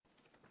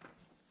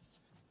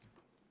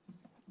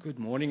Good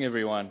morning,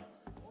 everyone.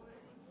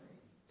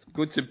 It's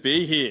good to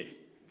be here.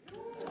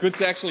 It's good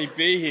to actually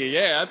be here.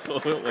 Yeah,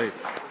 absolutely.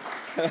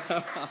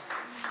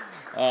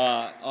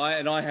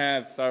 I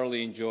have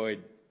thoroughly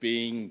enjoyed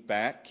being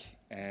back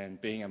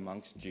and being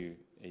amongst you.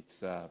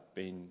 It's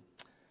been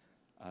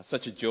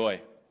such a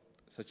joy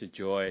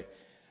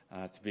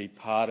to be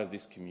part of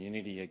this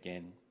community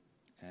again.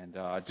 And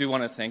I do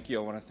want to thank you.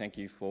 I want to thank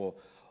you for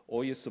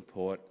all your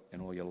support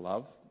and all your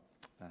love.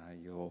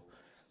 Your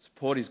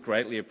support is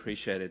greatly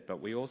appreciated,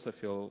 but we also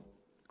feel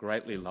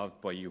greatly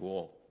loved by you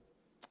all.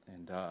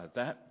 And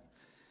that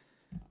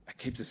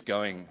keeps us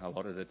going a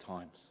lot of the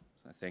times.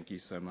 So thank you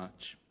so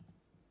much.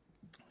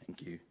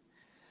 Thank you.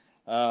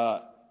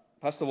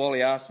 Pastor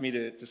Wally asked me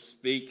to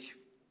speak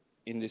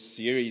in this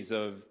series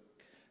of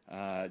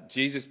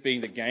Jesus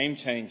being the game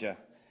changer.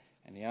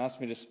 And he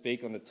asked me to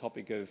speak on the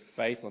topic of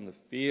faith on the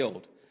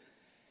field.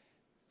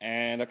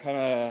 And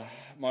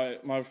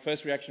my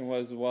first reaction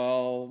was,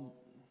 well,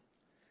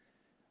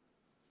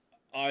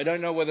 I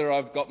don't know whether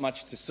I've got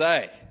much to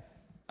say.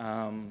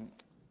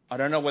 I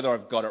don't know whether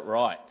I've got it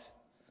right.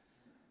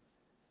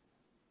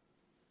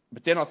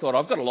 But then I thought,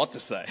 I've got a lot to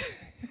say.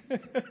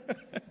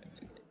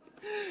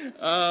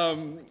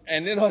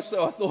 And then I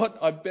thought,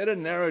 I'd better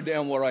narrow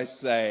down what I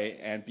say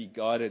and be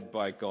guided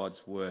by God's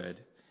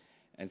word.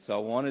 And so I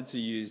wanted to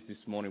use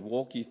this morning,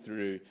 walk you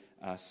through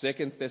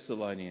 2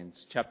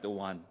 Thessalonians chapter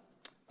 1,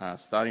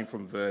 starting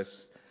from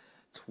verse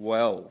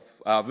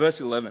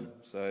 11.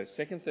 So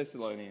 2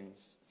 Thessalonians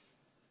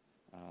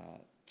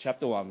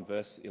chapter 1,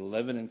 verse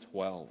 11 and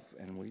 12.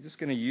 And we're just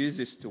going to use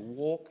this to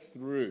walk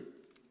through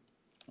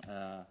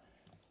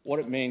what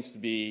it means to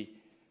be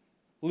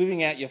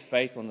living out your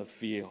faith on the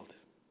field.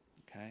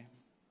 Okay?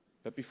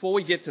 But before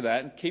we get to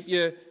that, and keep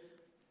your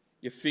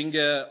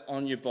finger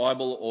on your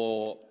Bible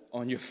or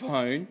on your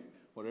phone,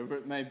 whatever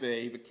it may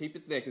be, but keep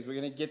it there because we're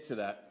going to get to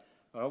that.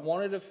 But I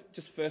wanted to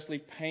just firstly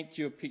paint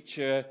you a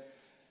picture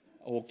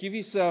or give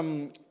you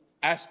some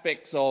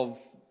aspects of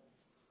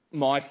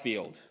my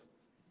field.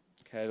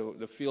 Okay,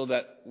 the field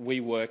that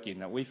we work in,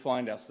 that we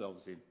find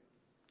ourselves in.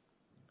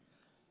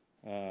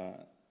 Can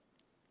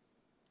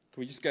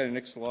we just go to the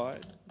next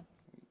slide?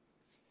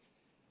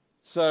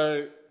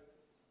 So,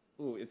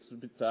 it's a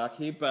bit dark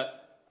here, but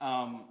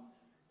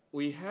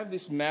we have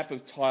this map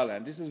of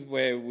Thailand. This is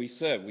where we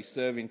serve. We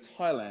serve in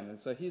Thailand. And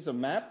so here's a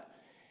map.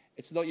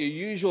 It's not your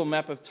usual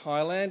map of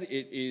Thailand.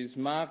 It is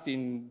marked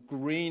in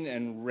green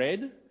and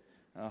red.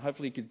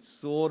 Hopefully you could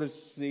sort of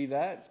see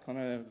that. It's kind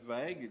of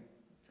vague.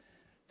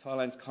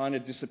 Thailand's kind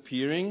of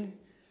disappearing.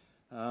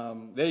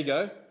 There you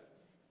go.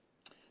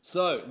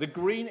 So the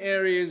green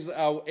areas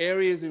are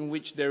areas in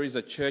which there is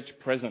a church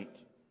present.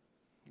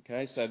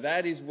 Okay, so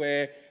that is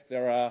where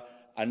there are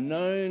a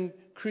known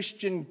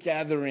Christian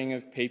gathering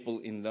of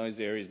people in those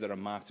areas that are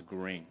marked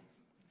green.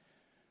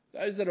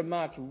 Those that are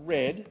marked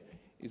red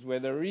is where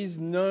there is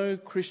no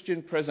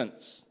Christian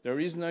presence. There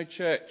is no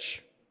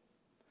church.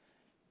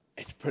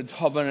 It's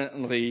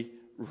predominantly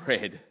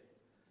red.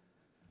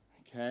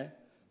 Okay?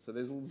 So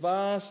there's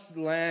vast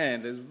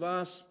land, there's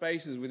vast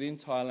spaces within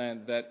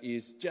Thailand that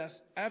is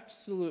just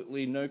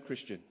absolutely no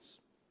Christians.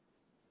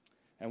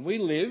 And we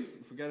live,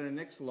 if we go to the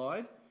next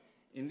slide,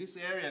 in this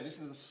area. This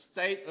is a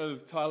state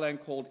of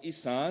Thailand called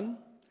Isan.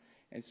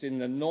 It's in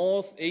the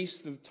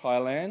northeast of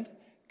Thailand.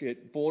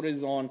 It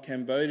borders on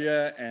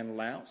Cambodia and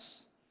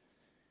Laos.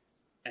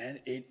 And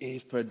it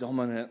is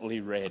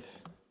predominantly red.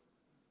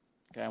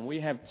 Okay, and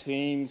we have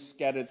teams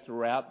scattered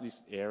throughout this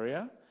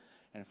area.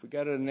 And if we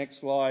go to the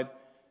next slide,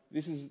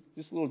 this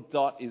little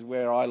dot is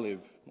where I live,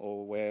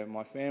 or where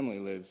my family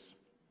lives.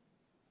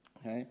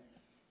 Okay?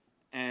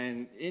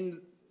 And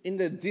in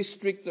the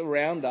district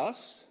around us,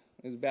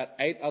 there's about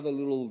 8 other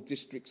little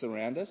districts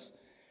around us,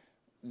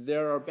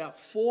 there are about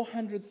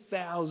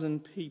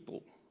 400,000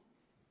 people.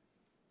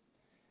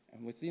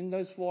 And within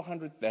those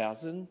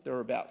 400,000, there are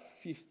about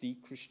 50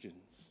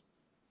 Christians.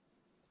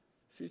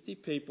 50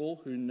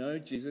 people who know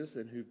Jesus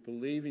and who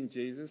believe in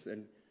Jesus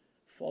and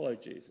follow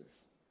Jesus.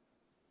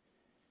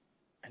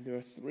 And there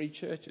are 3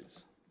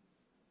 churches.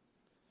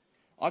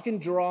 I can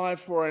drive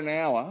for an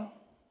hour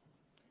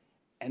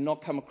and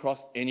not come across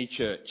any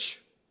church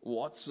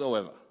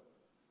whatsoever.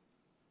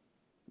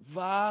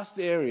 Vast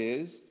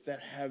areas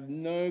that have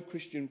no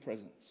Christian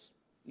presence,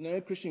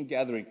 no Christian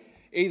gathering,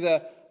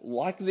 either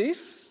like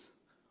this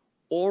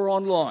or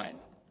online,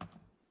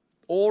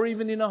 or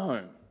even in a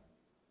home.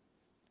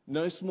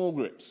 No small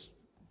groups.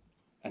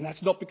 And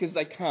that's not because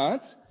they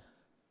can't,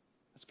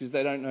 it's because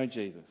they don't know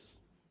Jesus.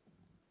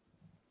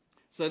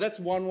 So that's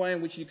one way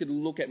in which you could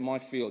look at my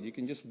field. You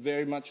can just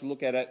very much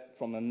look at it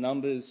from a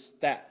numbers,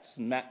 stats,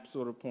 map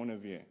sort of point of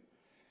view.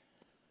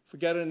 If we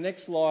go to the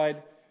next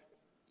slide,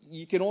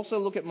 you can also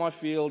look at my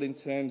field in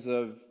terms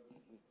of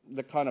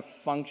the kind of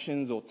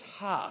functions or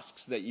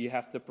tasks that you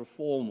have to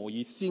perform or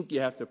you think you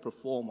have to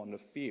perform on the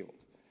field.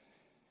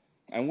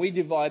 And we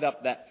divide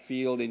up that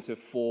field into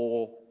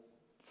four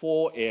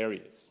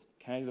areas.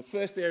 Okay, the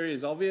first area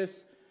is obvious.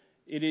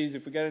 It is,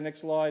 if we go to the next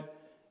slide,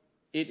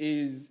 it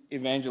is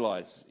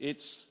evangelize.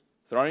 It's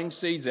throwing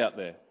seeds out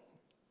there.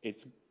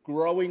 It's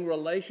growing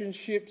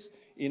relationships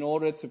in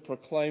order to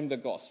proclaim the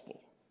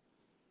gospel.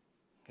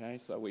 Okay,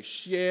 so we're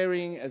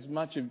sharing as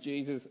much of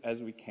Jesus as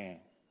we can.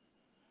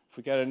 If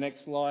we go to the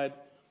next slide,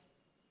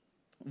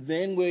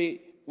 then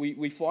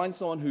we find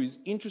someone who's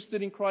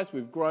interested in Christ.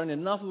 We've grown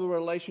enough of a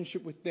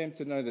relationship with them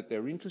to know that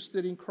they're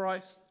interested in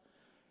Christ.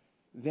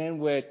 Then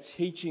we're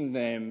teaching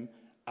them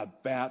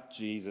about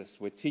Jesus.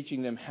 We're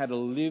teaching them how to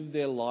live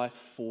their life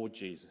for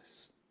Jesus.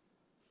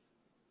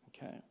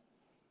 Okay.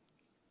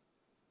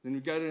 Then we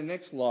go to the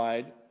next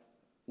slide.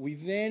 We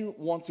then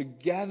want to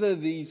gather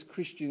these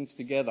Christians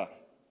together.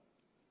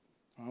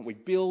 We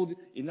build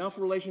enough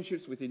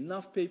relationships with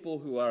enough people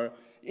who are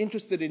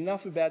interested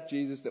enough about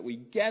Jesus that we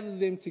gather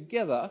them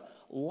together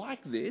like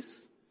this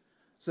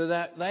so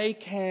that they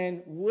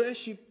can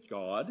worship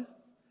God,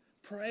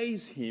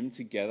 praise Him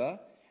together,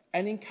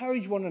 and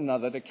encourage one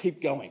another to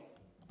keep going.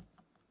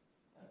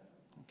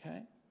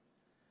 Okay?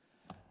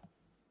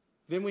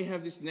 Then we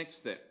have this next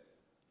step,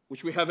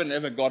 which we haven't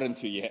ever gotten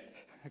to yet.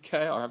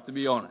 Okay, I have to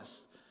be honest.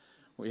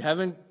 We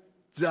haven't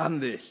done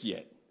this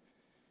yet.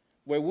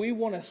 Where we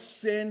want to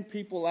send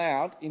people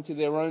out into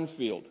their own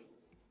field.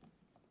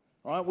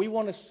 Right? We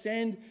want to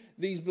send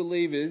these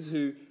believers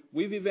who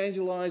we've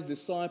evangelized,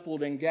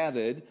 discipled, and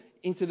gathered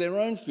into their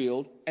own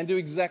field and do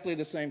exactly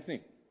the same thing.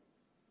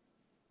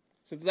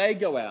 So they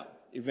go out,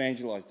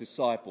 evangelize,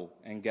 disciple,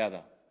 and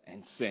gather,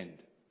 and send.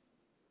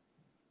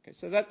 Okay,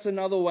 so that's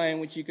another way in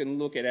which you can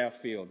look at our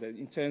field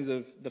in terms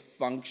of the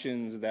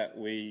functions that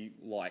we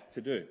like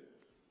to do.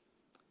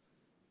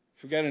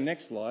 If we go to the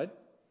next slide,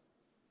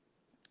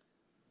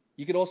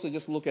 you could also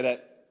just look at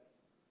it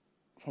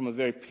from a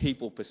very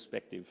people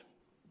perspective.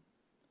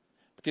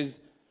 Because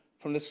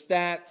from the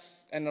stats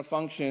and the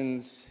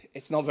functions,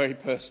 it's not very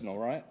personal,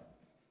 right?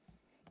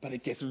 But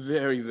it gets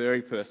very,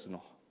 very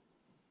personal.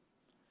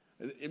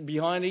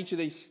 Behind each of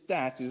these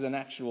stats is an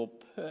actual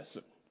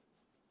person.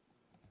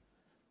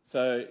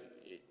 So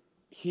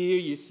here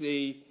you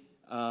see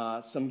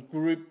some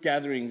group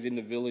gatherings in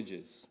the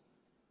villages.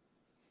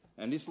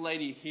 And this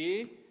lady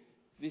here,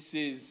 this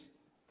is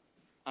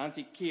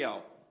Auntie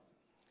Kiao.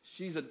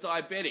 She's a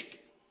diabetic.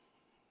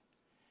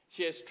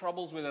 She has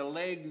troubles with her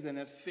legs and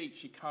her feet.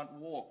 She can't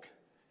walk.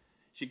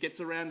 She gets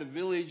around the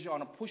village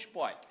on a push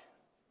bike.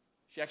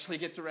 She actually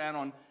gets around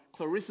on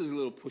Clarissa's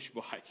little push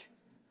bike.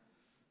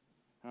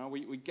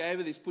 We gave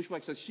her this push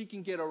bike so she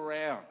can get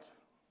around.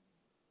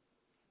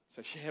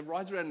 So she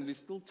rides around with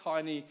this little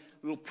tiny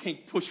little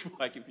pink push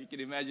bike, if you can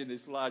imagine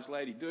this large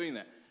lady doing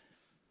that.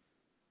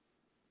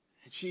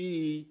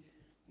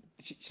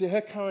 And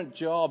her current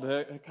job,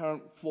 her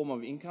current form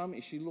of income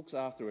is she looks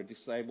after a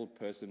disabled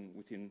person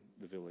within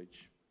the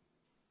village.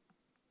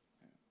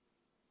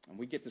 And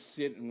we get to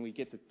sit and we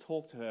get to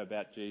talk to her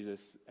about Jesus,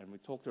 and we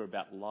talk to her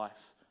about life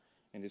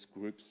in this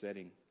group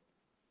setting.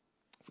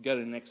 If we go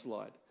to the next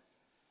slide.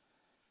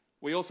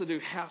 We also do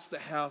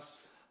house-to-house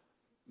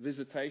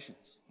visitations.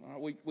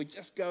 Right? We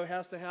just go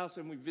house to house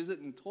and we visit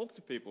and talk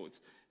to people. It's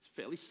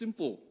fairly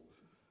simple.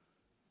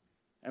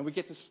 And we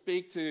get to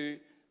speak to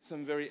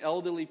some very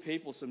elderly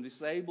people, some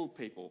disabled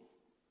people.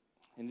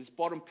 In this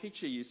bottom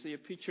picture, you see a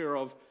picture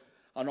of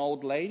an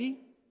old lady.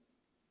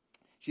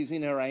 She's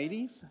in her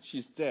 80s.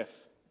 She's deaf.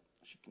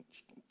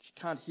 She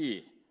can't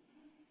hear.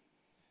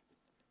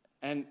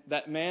 And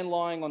that man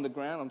lying on the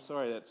ground, I'm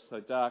sorry that's so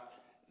dark,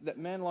 that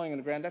man lying on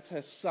the ground, that's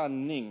her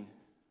son, Ning.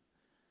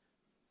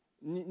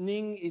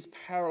 Ning is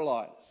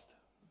paralyzed.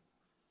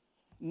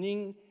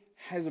 Ning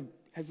has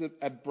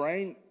a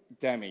brain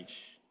damage.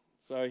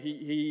 So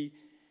he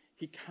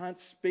can't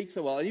speak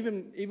so well.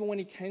 And even when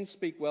he can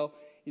speak well,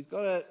 he's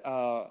got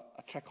a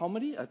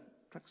tracheotomy,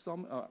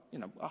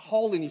 a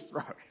hole in his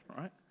throat,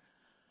 right?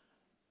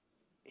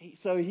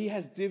 So he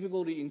has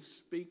difficulty in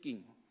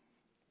speaking.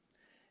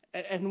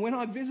 And when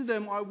I visit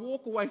him, I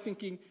walk away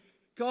thinking,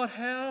 God,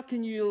 how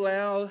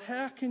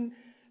can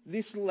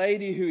this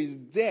lady who is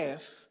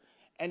deaf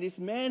and this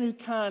man who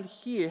can't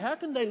hear, how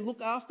can they look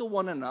after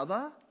one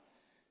another?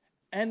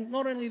 And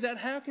not only that,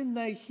 how can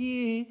they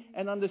hear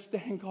and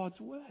understand God's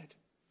word?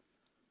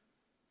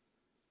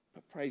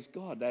 But praise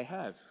God, they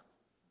have.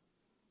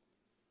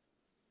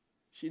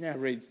 She now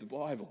reads the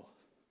Bible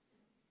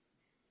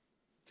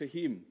to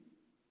him.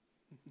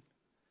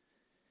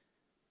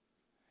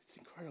 It's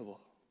incredible.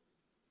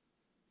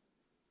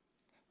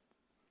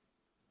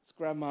 It's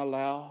Grandma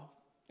Lau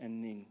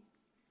and Ning.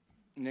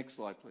 Next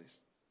slide, please.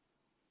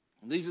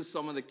 And these are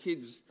some of the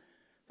kids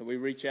that we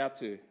reach out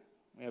to.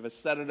 We have a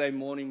Saturday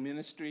morning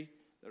ministry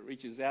that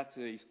reaches out to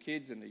these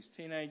kids and these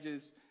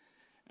teenagers.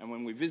 And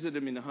when we visit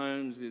them in the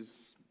homes, there's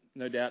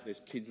no doubt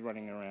there's kids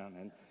running around.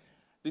 And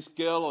this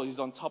girl who's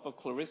on top of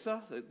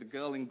Clarissa, the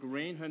girl in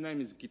green, her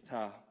name is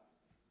Guitar.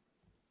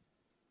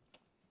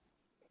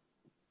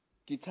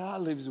 Guitar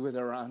lives with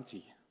her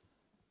auntie.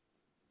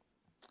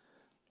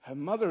 Her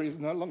mother is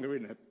no longer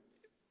in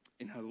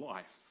her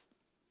life.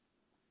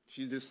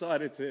 She's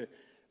decided to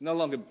no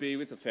longer be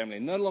with the family,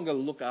 no longer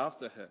look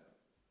after her.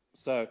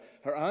 So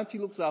her auntie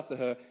looks after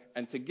her,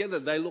 and together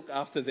they look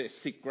after their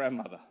sick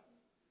grandmother.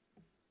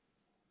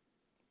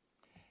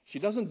 She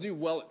doesn't do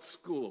well at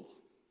school.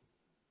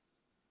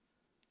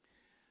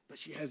 But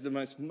she has the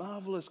most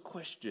marvelous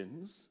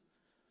questions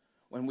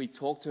when we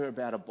talk to her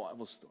about a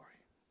Bible story.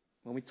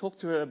 When we talk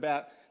to her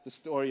about the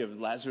story of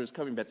Lazarus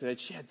coming back to life,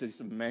 she had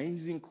these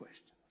amazing questions.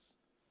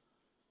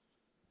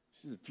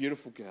 She's a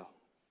beautiful girl.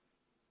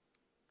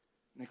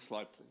 Next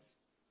slide, please.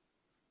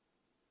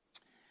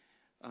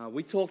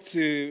 We talk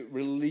to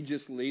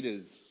religious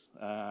leaders,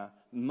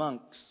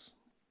 monks,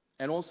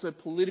 and also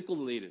political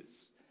leaders.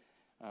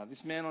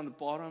 This man on the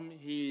bottom,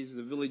 he is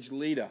the village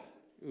leader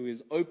who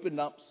has opened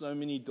up so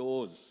many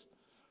doors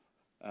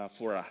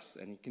for us,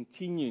 and he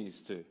continues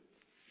to.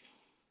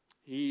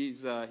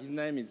 His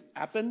name is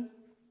Appin,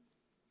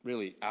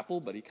 really Apple,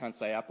 but he can't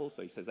say apple,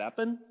 so he says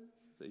Appin.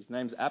 So his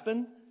name's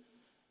Appin.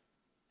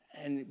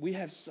 And we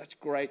have such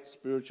great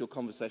spiritual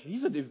conversation.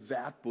 He's a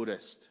devout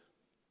Buddhist.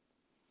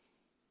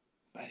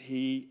 But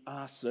he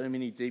asks so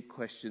many deep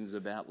questions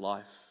about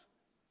life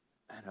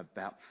and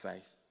about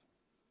faith.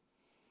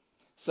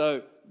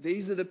 So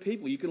these are the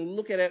people. You can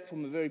look at it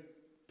from a very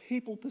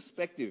people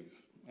perspective.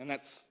 And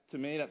to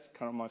me, that's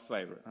kind of my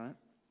favorite, right?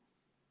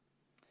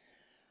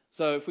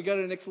 So if we go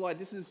to the next slide,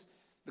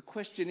 the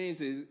question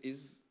is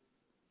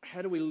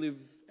how do we live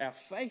our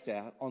faith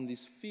out on this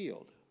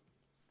field?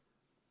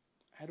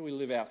 How do we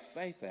live our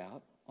faith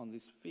out on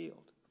this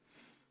field?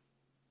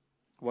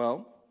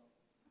 Well,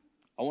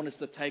 I want us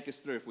to take us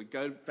through. If we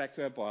go back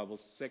to our Bibles,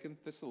 2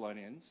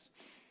 Thessalonians.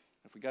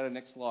 If we go to the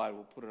next slide,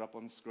 we'll put it up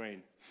on the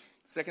screen.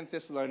 2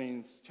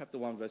 Thessalonians chapter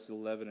 1, verses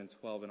 11 and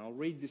 12. And I'll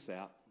read this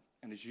out.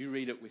 And as you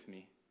read it with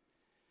me,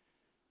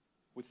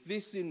 with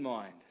this in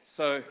mind.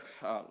 So,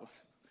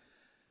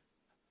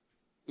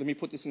 let me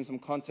put this in some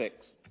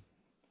context.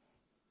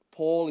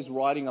 Paul is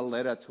writing a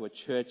letter to a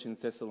church in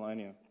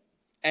Thessalonica.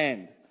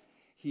 And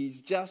he's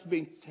just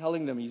been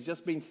telling them, he's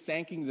just been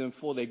thanking them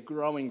for their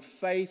growing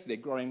faith, their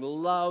growing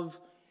love,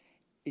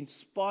 in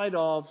spite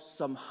of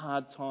some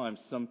hard times,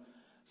 some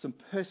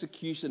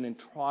persecution and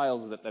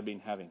trials that they've been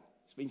having.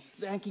 He's been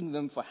thanking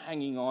them for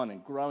hanging on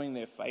and growing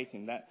their faith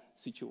in that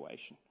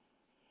situation.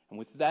 And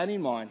with that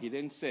in mind, he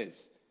then says,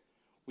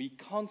 we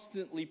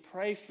constantly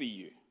pray for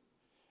you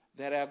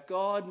that our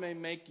God may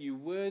make you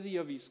worthy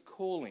of his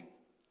calling,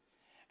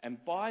 and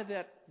by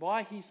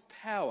his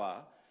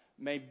power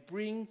may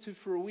bring to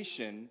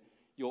fruition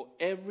your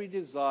every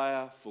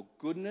desire for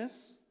goodness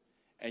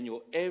and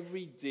your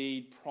every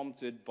deed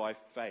prompted by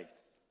faith.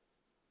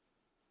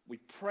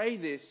 We pray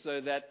this so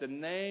that the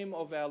name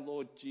of our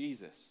Lord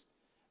Jesus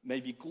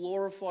may be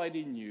glorified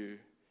in you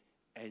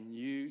and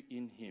you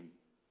in him,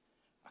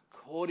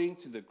 according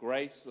to the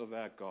grace of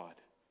our God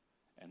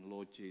and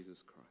Lord Jesus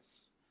Christ.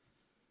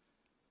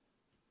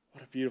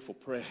 What a beautiful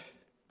prayer.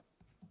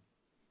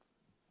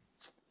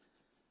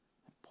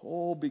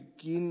 Paul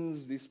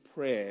begins this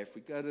prayer, if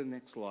we go to the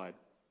next slide,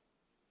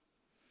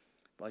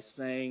 by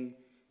saying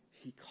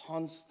he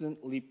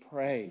constantly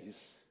prays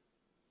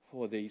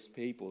for these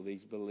people,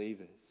 these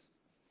believers.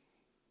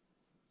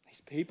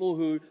 These people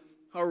who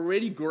are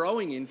already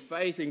growing in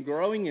faith and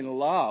growing in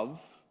love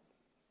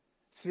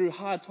through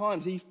hard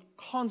times. He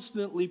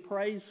constantly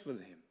prays for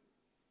them.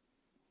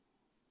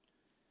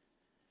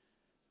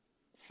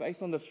 Faith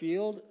on the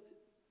field,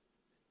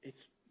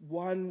 it's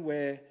one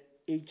where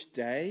each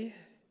day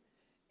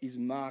is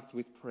marked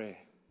with prayer.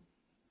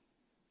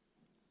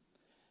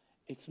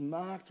 It's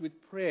marked with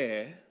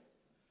prayer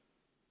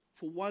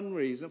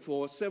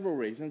for several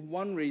reasons.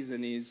 One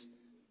reason is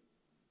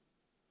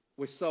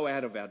we're so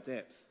out of our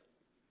depth.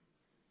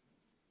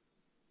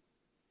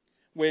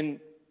 When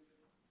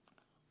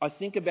I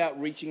think about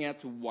reaching out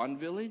to one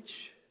village,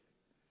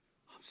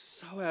 I'm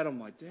so out of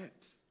my depth.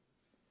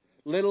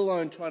 Let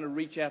alone trying to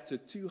reach out to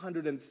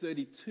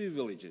 232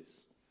 villages.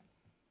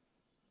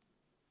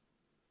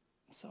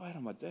 I'm so out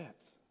of my depth.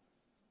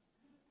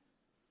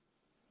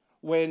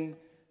 When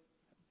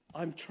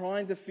I'm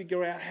trying to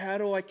figure out how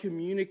do I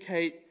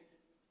communicate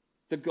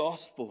the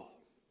gospel?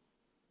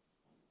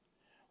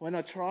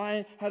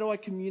 How do I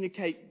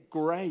communicate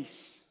grace?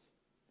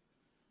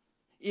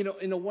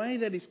 In a way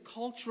that is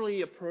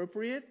culturally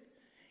appropriate,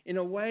 in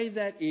a way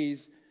that is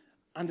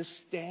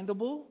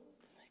understandable,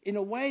 in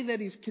a way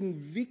that is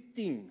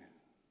convicting.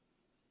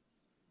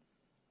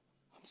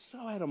 I'm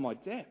so out of my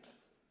depth.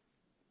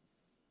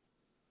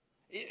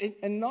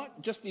 And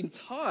not just in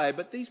Thai,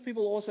 but these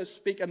people also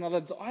speak another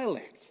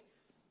dialect.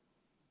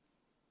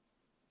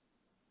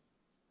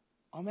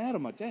 I'm out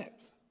of my depth.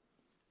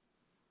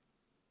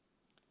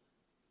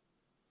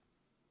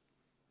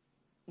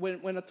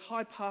 When a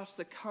Thai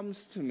pastor comes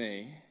to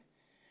me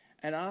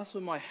and asks for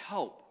my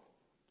help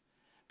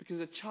because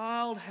a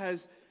child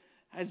has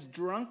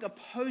drunk a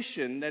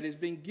potion that has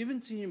been given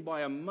to him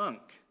by a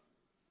monk,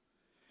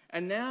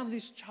 and now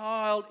this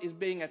child is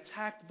being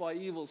attacked by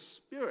evil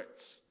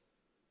spirits,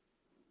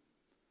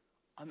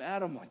 I'm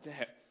out of my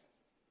depth.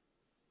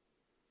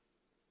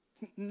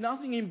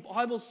 Nothing in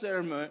Bible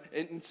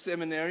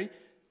seminary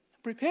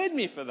prepared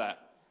me for that.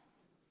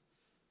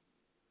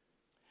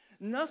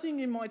 Nothing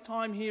in my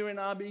time here in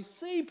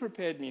RBC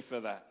prepared me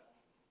for that.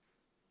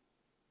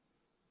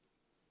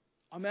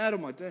 I'm out of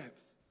my depth.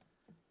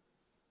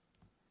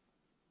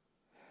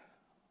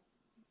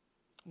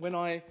 When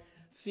I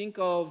think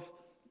of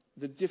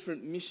the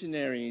different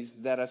missionaries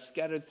that are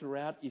scattered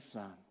throughout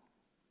Isan,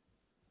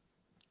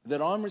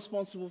 that I'm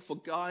responsible for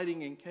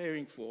guiding and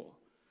caring for,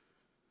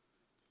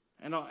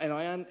 and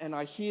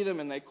I hear them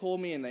and they call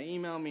me and they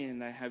email me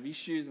and they have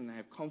issues and they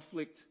have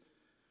conflict,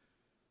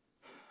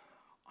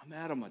 I'm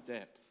out of my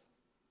depth.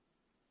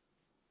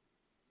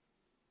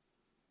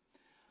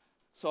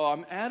 So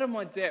I'm out of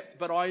my depth,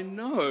 but I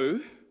know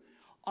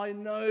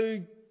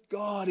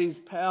God is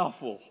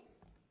powerful.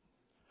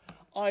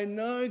 I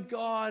know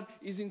God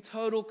is in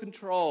total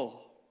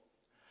control.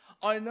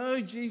 I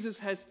know Jesus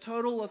has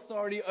total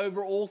authority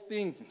over all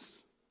things.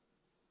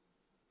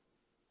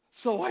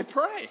 So I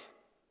pray.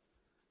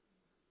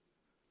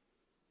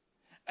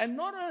 And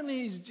not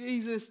only is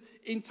Jesus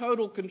in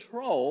total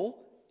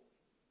control,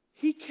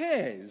 He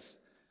cares.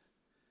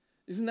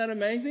 Isn't that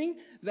amazing?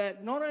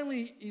 That not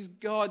only is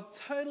God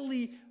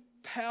totally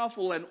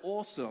powerful and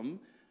awesome,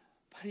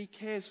 but He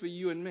cares for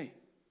you and me.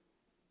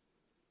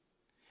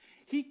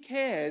 He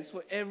cares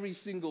for every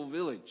single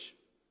village.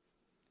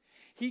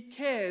 He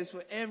cares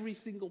for every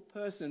single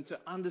person to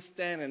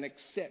understand and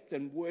accept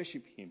and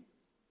worship Him.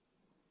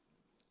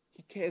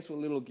 He cares for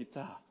little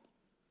guitar.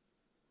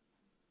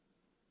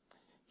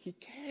 He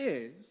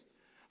cares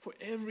for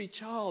every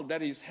child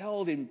that is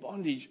held in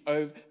bondage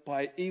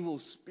by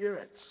evil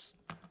spirits.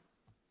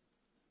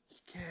 He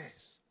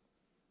cares.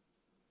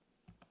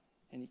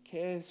 And He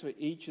cares for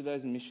each of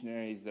those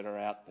missionaries that are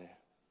out there.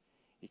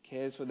 He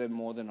cares for them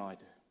more than I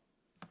do.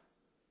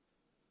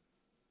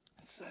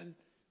 And so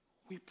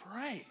we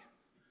pray.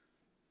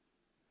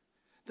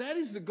 That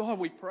is the God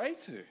we pray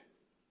to.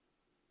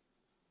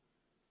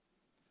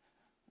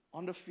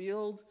 On the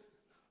field,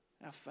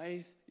 our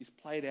faith is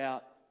played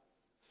out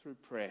through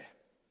prayer.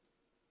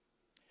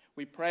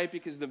 We pray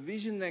because the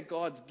vision that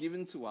God's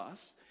given to us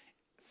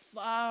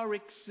far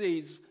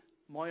exceeds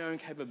my own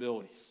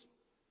capabilities.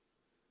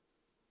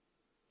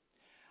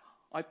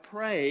 I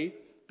pray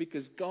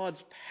because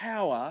God's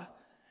power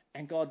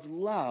and God's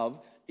love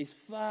is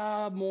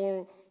far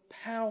more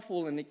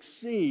powerful and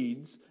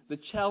exceeds the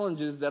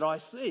challenges that I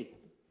see.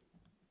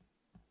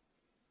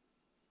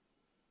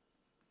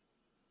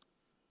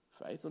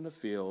 Faith on the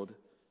field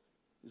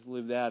is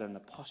lived out in a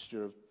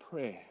posture of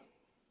prayer.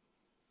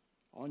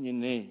 On your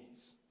knees,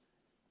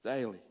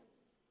 daily,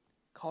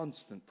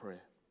 constant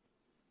prayer.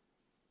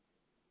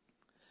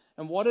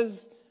 And what does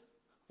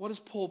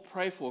Paul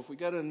pray for? If we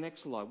go to the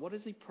next slide, what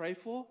does he pray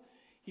for?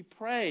 He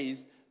prays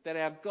that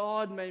our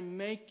God may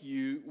make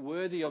you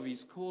worthy of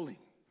His calling.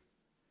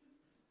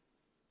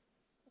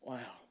 Wow.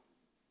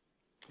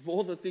 Of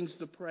all the things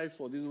to pray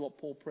for, this is what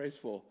Paul prays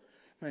for.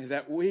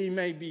 That we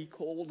may be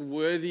called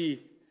worthy.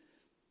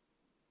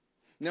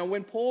 Now,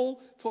 when Paul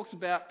talks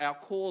about our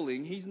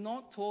calling, he's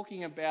not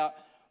talking about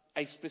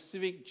a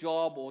specific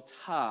job or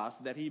task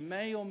that he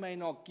may or may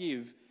not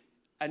give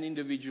an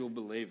individual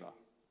believer.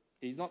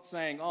 He's not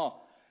saying,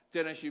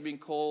 Dennis, you've been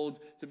called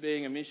to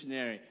being a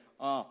missionary.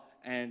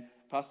 And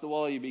Pastor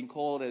Wally, you've been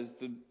called as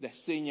the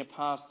senior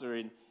pastor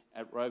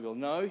at Rowville.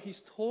 No,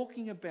 he's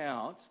talking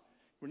about,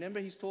 remember,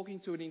 he's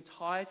talking to an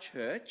entire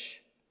church,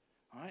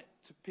 right?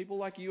 To people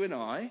like you and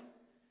I.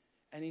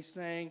 And he's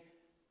saying,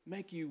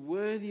 make you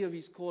worthy of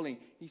His calling.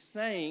 He's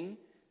saying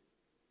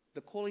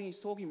the calling he's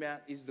talking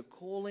about is the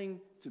calling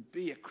to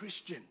be a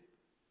Christian,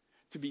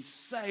 to be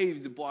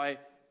saved by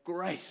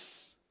grace,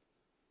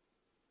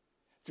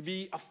 to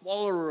be a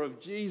follower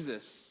of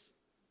Jesus,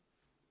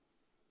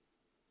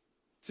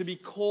 to be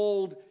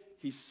called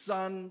His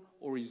son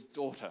or His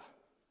daughter.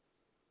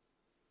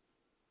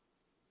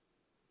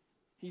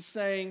 He's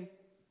saying,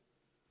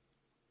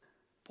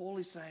 Paul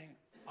is saying,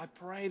 I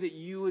pray that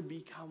you would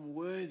become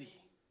worthy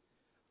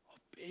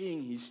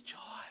being His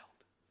child.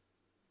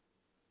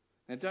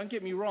 Now, don't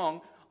get me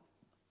wrong,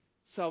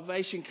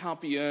 salvation can't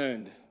be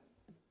earned.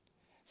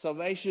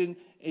 Salvation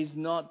is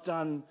not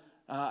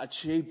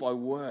achieved by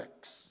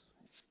works.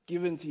 It's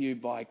given to you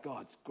by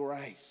God's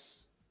grace.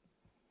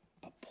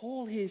 But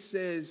Paul here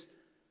says,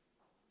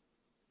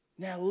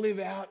 now live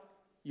out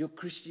your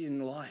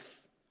Christian life.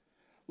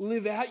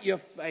 Live out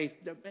your faith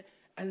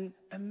and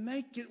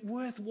make it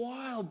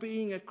worthwhile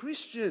being a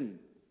Christian,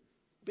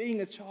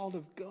 being a child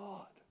of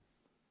God.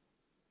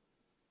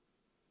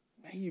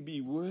 May you be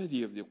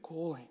worthy of your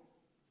calling.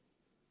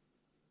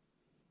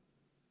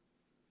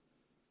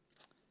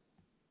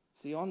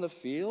 See, on the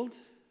field,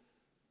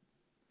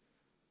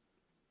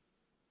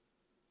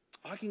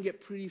 I can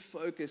get pretty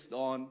focused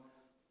on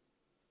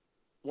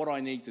what I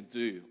need to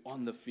do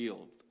on the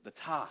field, the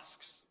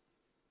tasks.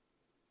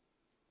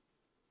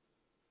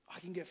 I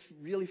can get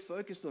really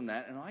focused on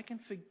that, and I can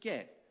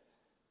forget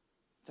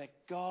that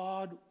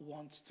God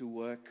wants to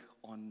work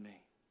on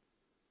me.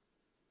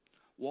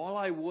 While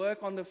I work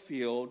on the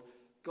field,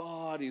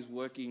 God is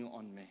working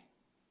on me.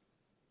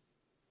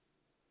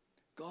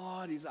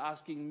 God is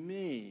asking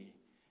me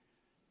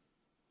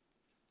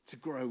to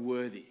grow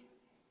worthy.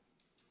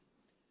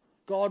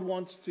 God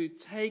wants to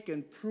take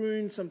and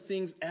prune some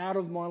things out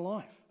of my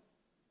life.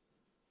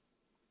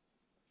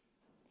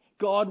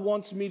 God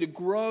wants me to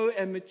grow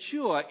and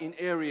mature in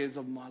areas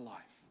of my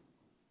life.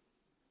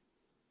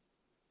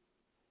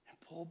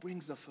 Paul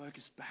brings the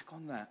focus back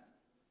on that.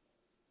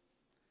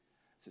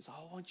 He says,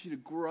 I want you to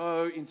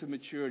grow into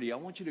maturity. I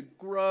want you to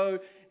grow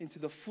into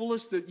the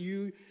fullest that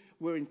you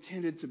were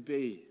intended to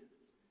be.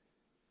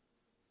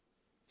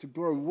 To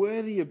grow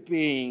worthy of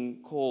being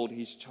called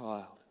his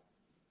child.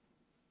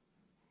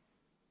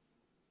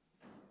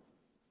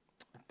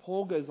 And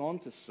Paul goes on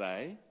to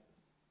say,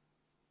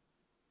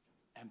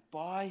 and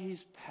by his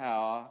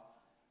power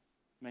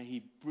may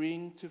he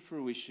bring to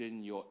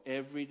fruition your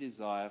every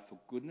desire for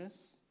goodness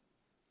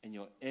and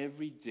your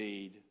every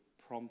deed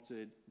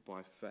prompted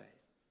by faith.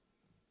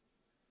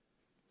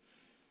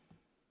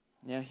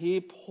 Now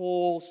here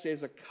Paul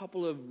says a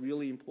couple of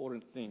really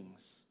important things.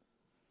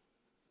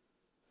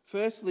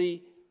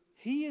 Firstly,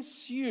 he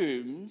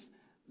assumes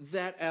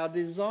that our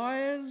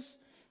desires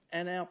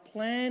and our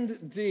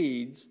planned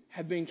deeds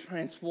have been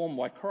transformed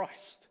by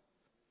Christ.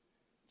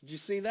 Did you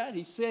see that?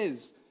 He says,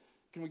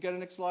 can we go to the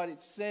next slide?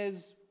 It says,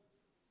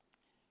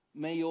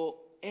 may your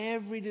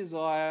every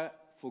desire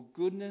for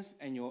goodness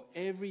and your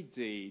every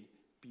deed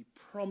be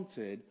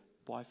prompted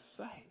by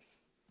faith.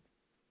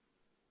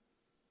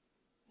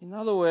 In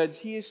other words,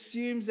 he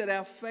assumes that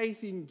our faith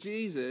in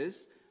Jesus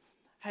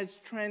has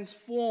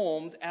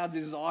transformed our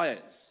desires,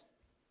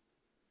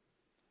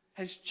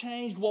 has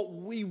changed what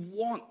we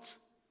want.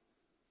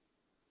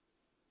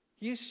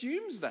 He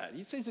assumes that.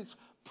 He says it's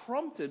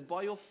prompted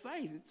by your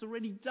faith. It's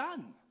already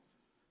done.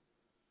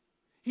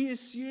 He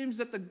assumes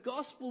that the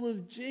gospel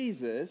of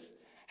Jesus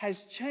has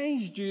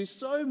changed you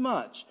so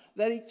much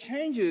that it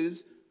changes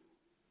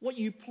what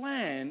you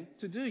plan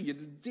to do, the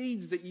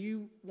deeds that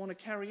you want to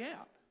carry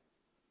out.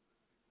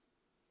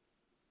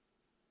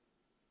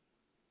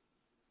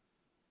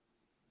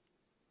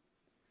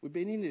 We've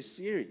been in this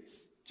series,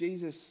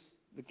 Jesus,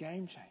 the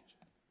Game Changer.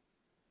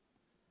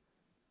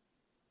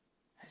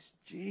 Has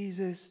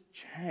Jesus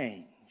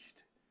changed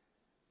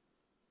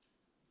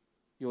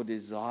your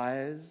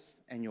desires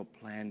and your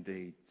planned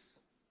deeds?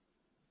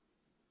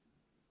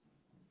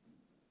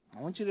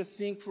 I want you to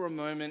think for a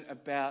moment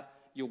about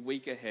your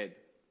week ahead.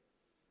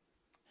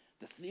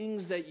 The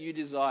things that you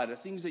desire, the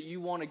things that you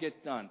want to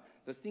get done,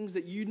 the things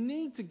that you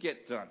need to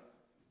get done,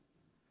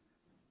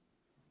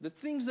 the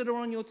things that are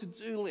on your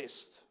to-do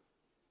list.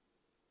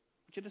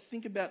 I want you to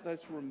think about those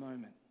for a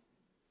moment.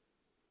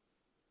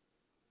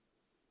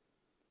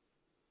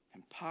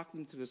 And park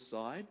them to the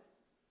side,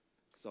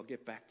 because I'll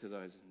get back to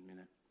those in a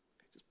minute.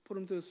 Okay, just put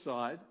them to the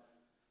side,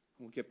 and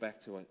we'll get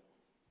back to it.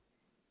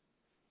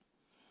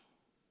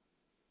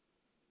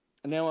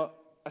 And now,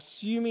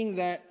 assuming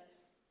that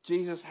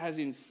Jesus has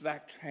in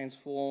fact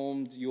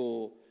transformed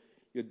your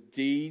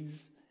deeds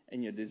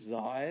and your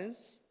desires,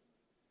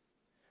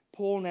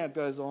 Paul now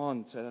goes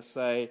on to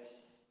say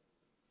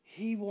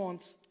he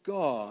wants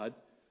God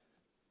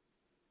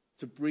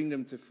to bring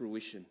them to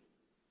fruition.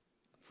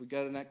 If we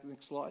go to the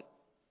next slide.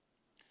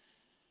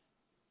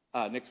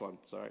 Next one,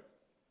 sorry.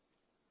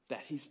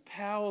 That his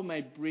power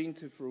may bring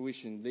to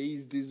fruition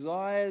these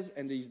desires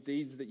and these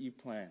deeds that you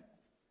plan.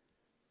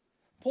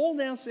 Paul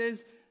now says,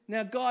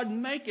 now God,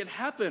 make it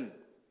happen.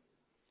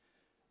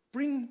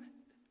 Bring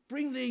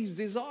these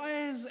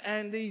desires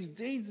and these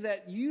deeds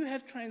that you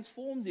have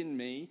transformed in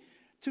me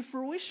to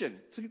fruition,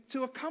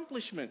 to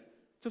accomplishment,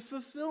 to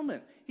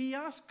fulfillment. He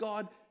asked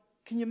God,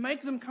 can you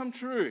make them come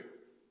true?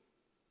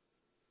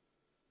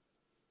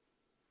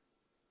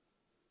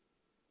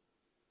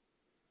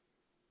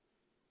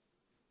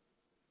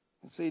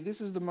 And see,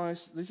 this is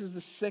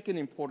the second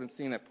important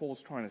thing that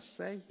Paul's trying to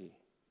say here.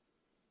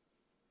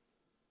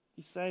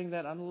 He's saying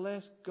that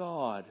unless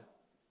God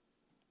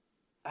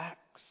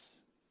acts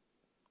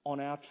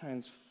on our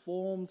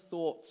transformed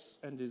thoughts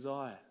and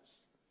desires,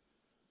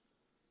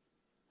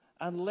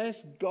 unless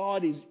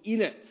God is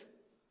in it,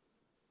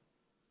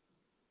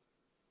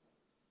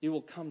 it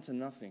will come to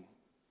nothing.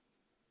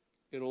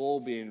 It'll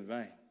all be in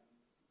vain.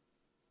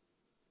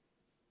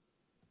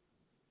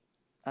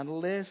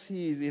 Unless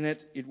He is in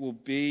it, it will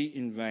be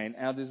in vain.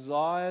 Our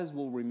desires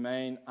will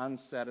remain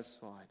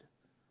unsatisfied.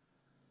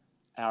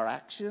 Our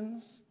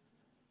actions,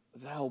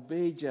 they'll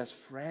be just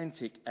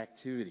frantic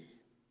activity.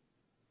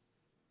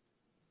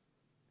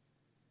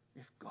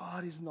 If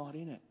God is not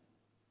in it,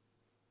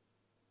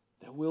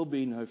 there will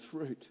be no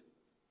fruit.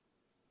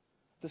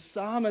 The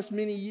psalmist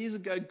many years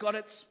ago got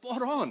it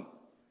spot on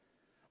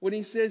when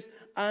he says,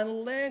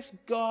 unless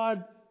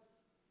God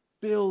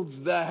builds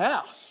the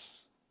house,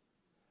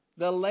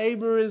 the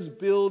labourers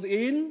build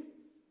in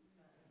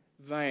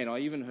vain. I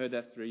even heard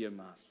that through your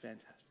mask.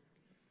 Fantastic.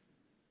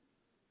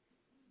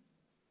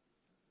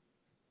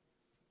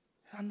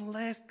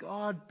 Unless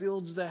God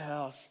builds the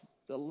house,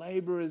 the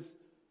labourers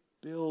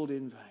build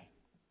in vain.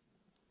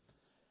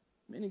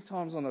 Many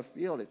times on the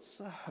field, it's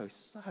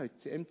so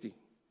tempting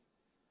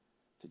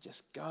to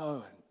just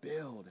go and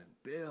build and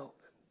build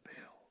and build.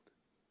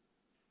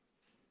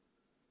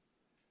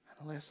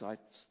 Unless I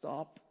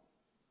stop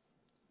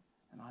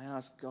and I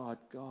ask God,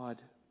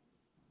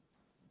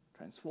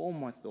 transform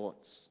my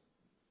thoughts,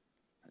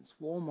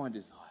 transform my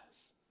desires,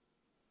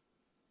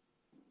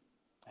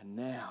 and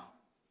now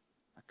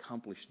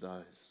accomplish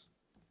those.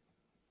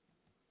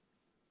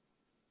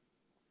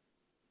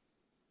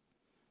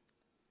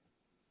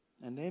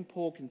 And then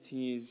Paul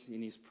continues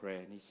in his prayer,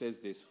 and he says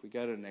this. If we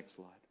go to the next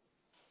slide.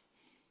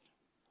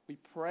 We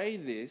pray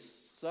this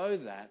so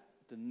that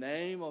the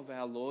name of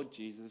our Lord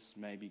Jesus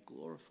may be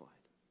glorified.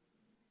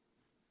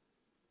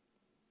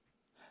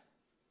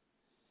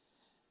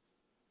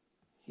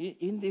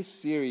 In this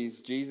series,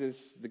 Jesus,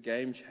 the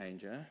Game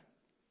Changer,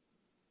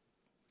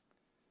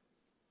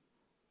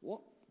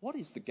 what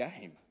is the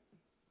game?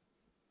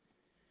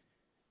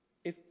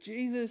 If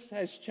Jesus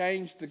has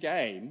changed the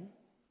game,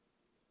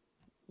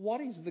 what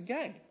is the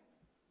game?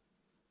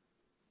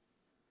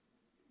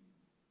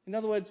 In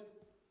other words,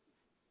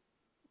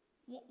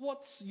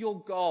 what's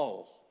your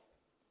goal?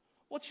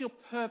 What's your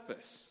purpose?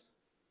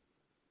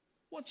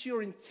 What's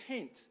your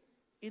intent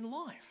in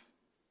life?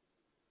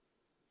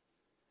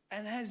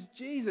 And has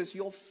Jesus,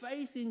 your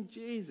faith in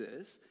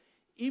Jesus,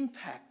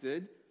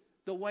 impacted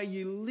the way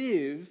you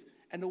live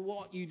and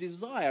what you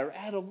desire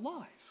out of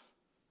life?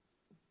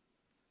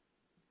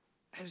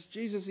 Has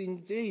Jesus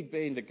indeed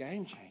been the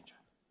game changer?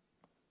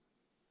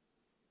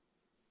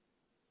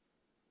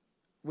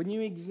 When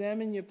you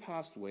examine your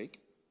past week,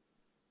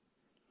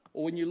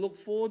 or when you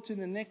look forward to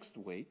the next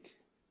week,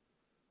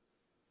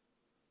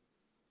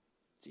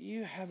 do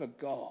you have a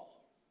goal?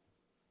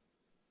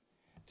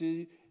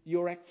 Do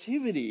your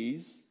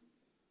activities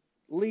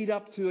lead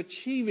up to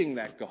achieving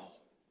that goal?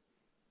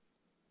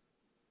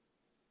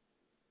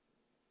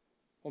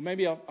 Or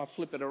maybe I'll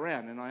flip it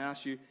around and I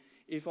ask you,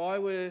 if I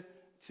were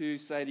to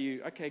say to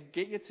you, okay,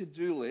 get your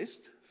to-do list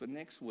for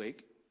next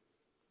week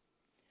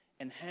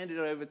and hand it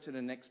over to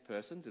the next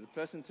person, to the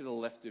person to the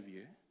left of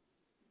you,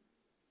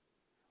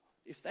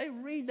 if they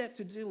read that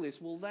to-do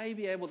list, will they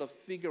be able to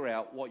figure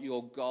out what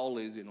your goal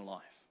is in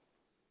life?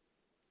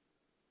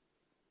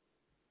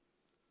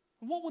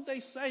 What would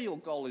they say your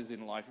goal is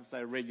in life if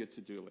they read your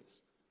to-do list?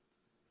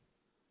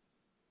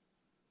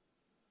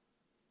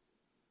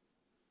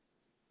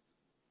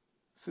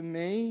 For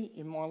me,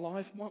 in my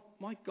life,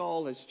 my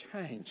goal has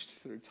changed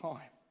through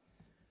time.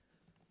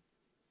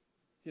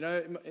 You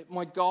know,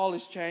 my goal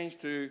has changed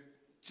to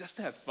just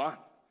have fun.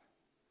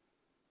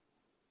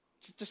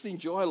 Just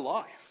enjoy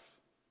life.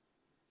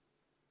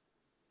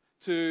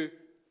 To,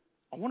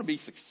 I want to be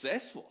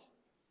successful.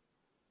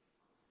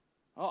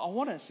 I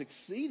want to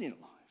succeed in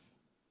life.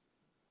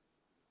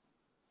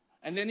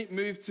 And then it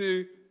moved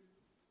to,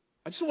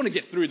 I just want to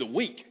get through the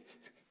week.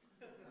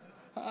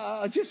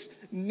 I just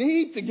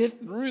need to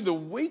get through the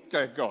week,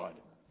 oh God.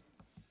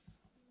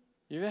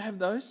 You ever have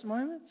those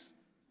moments?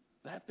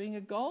 That being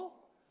a goal?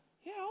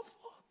 Yeah, of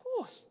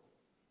course.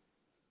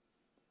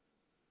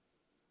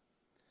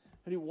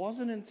 But it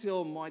wasn't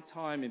until my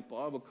time in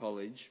Bible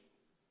college,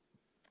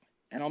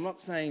 and I'm not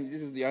saying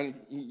this is the only,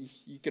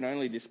 you can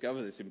only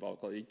discover this in Bible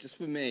college. Just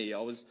for me,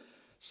 I was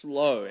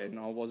slow and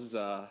I was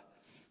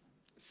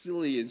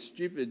silly and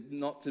stupid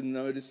not to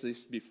notice this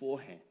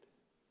beforehand.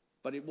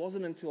 But it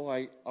wasn't until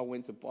I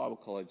went to Bible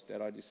college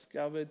that I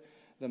discovered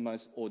the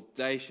most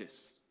audacious,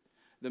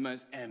 the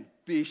most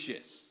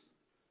ambitious,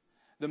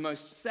 the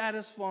most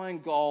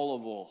satisfying goal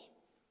of all.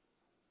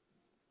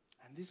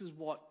 And this is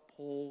what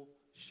Paul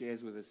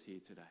shares with us here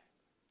today.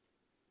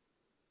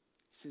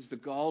 He says the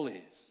goal is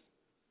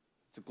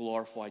to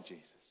glorify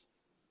Jesus.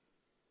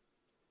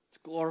 To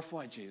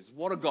glorify Jesus.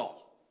 What a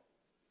goal.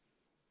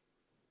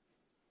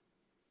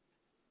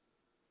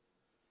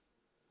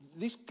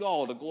 This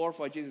goal, to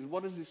glorify Jesus,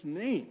 what does this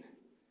mean?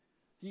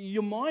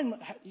 Your mind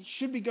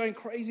should be going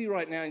crazy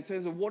right now in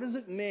terms of what does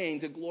it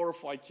mean to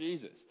glorify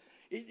Jesus?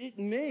 It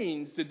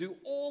means to do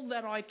all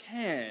that I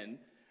can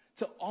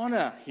to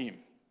honor him,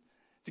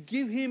 to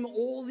give him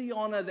all the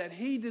honor that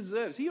he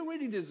deserves. He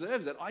already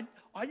deserves it.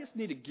 I just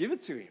need to give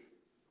it to him.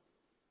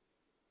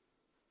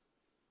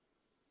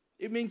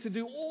 It means to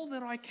do all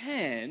that I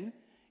can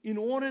in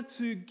order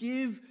to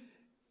give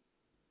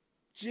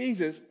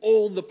Jesus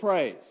all the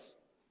praise.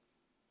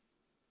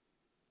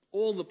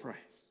 All the praise.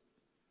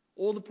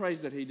 All the praise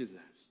that he deserves.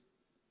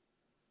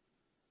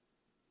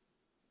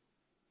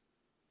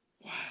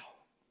 Wow.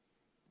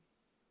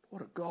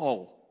 What a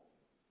goal.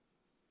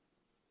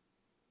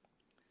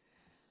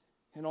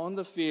 And on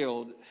the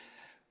field,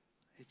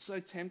 it's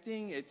so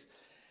tempting.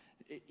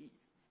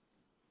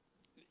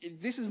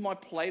 This is my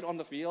plate on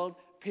the field.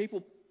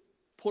 People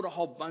put a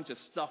whole bunch of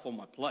stuff on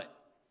my plate.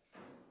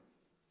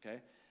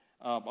 Okay?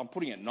 I'm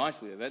putting it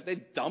nicely. They're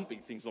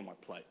dumping things on my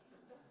plate.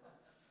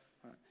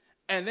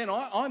 And then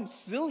I'm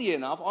silly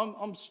enough,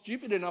 I'm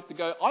stupid enough to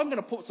go, I'm going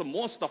to put some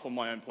more stuff on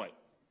my own plate.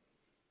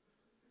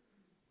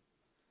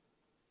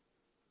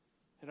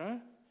 You know?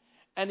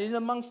 And in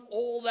amongst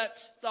all that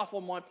stuff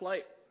on my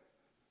plate,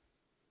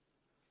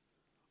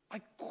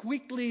 I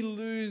quickly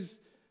lose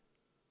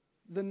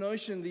the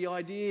notion, the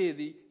idea,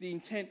 the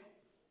intent.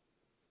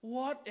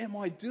 What am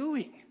I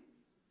doing?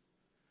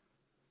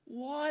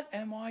 What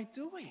am I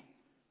doing?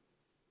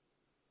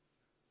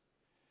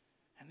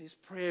 And this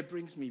prayer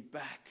brings me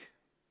back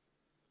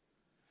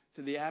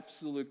to the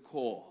absolute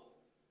core.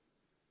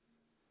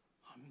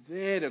 I'm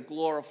there to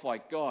glorify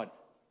God.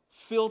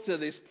 Filter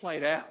this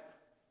plate out.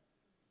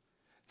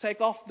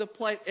 Take off the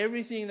plate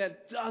everything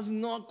that does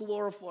not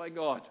glorify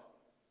God.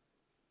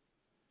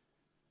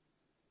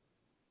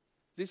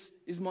 This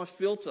is my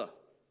filter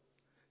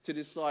to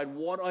decide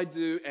what I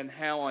do and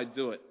how I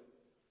do it.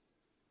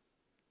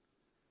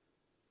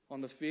 On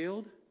the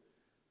field,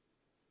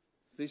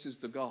 this is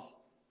the goal.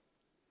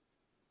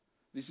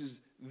 This is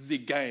the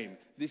game.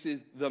 This is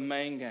the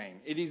main game.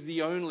 It is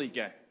the only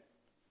game.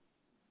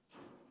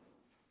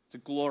 To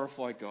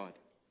glorify God.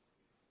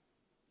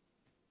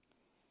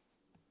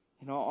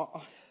 You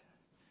know,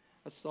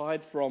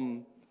 aside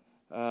from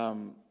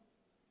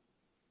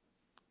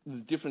the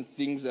different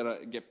things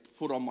that get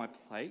put on my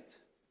plate,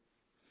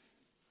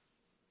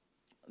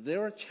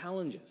 there are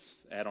challenges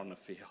out on the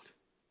field.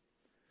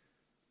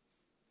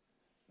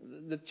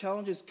 The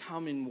challenges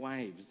come in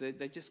waves.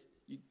 They just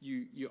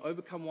you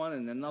overcome one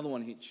and another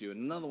one hits you,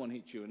 and another one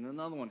hits you, and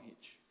another one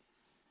hits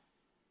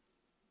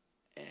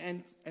you.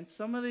 And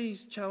some of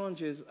these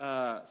challenges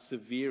are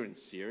severe and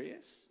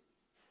serious,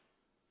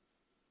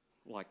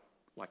 like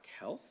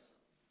health.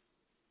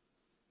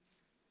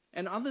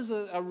 And others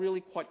are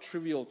really quite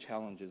trivial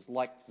challenges,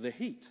 like the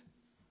heat.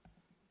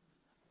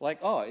 Like,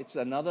 it's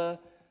the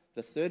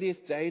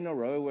 30th day in a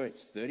row where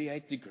it's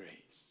 38 degrees.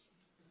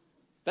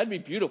 That'd be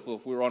beautiful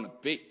if we were on a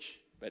beach,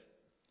 but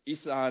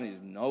Isan is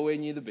nowhere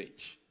near the beach.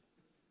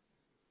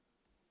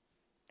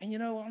 And you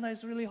know, on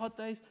those really hot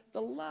days, the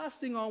last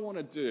thing I want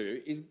to do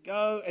is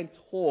go and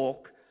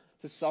talk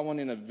to someone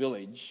in a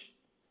village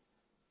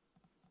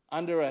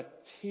under a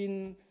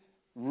tin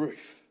roof.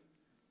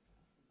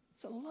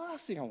 It's the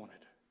last thing I want to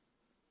do.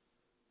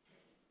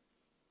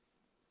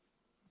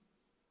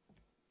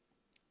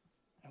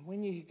 And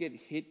when you get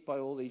hit by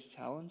all these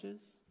challenges,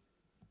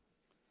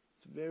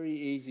 it's very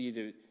easy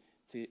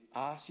to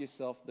ask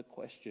yourself the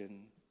question,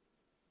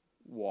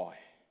 why?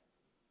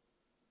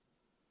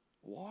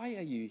 Why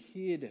are you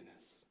here, Dennis?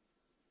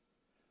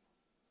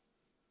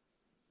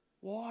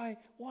 Why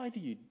do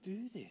you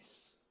do this?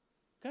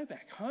 Go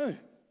back home.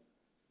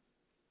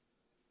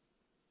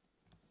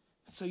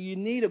 So you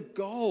need a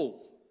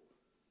goal.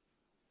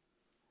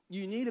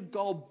 You need a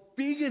goal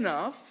big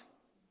enough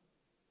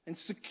and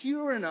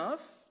secure enough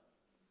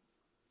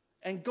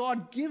and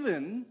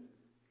God-given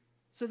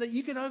so that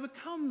you can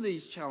overcome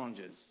these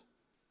challenges.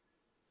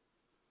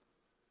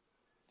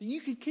 That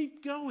you can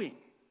keep going.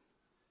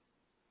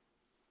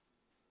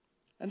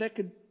 And that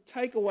could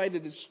take away the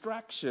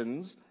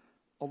distractions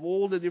of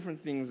all the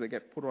different things that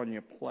get put on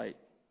your plate.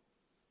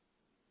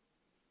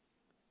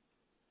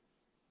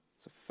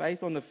 So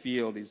faith on the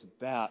field is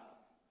about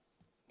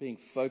being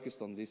focused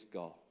on this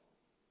goal,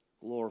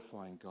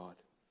 glorifying God.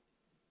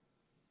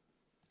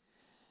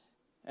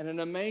 And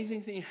an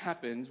amazing thing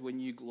happens when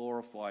you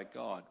glorify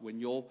God, when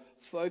your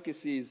focus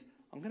is,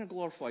 I'm going to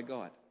glorify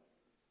God.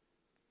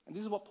 And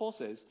this is what Paul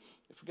says.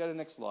 If we go to the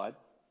next slide,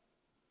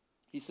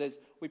 he says,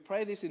 we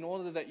pray this in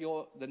order that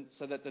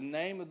so that the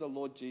name of the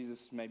Lord Jesus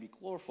may be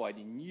glorified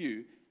in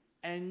you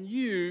and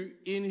you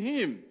in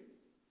him.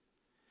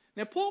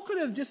 Now, Paul could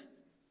have just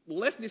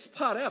left this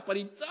part out, but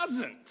he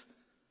doesn't.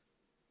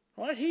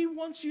 Right? He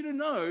wants you to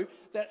know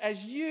that as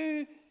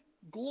you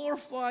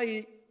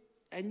glorify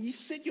and you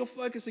set your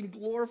focus in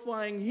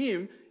glorifying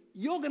him,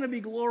 you're going to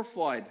be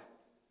glorified.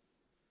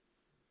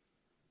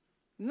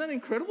 Isn't that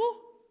incredible?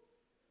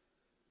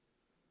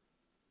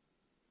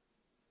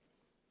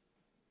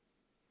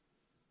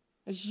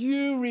 As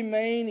you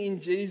remain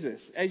in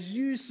Jesus, as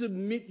you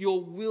submit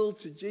your will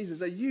to Jesus,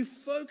 as you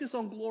focus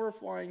on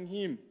glorifying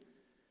him,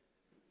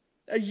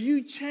 as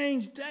you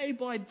change day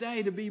by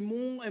day to be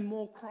more and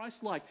more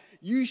Christ-like,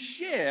 you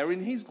share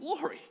in his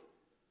glory.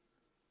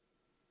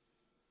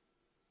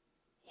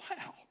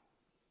 Wow.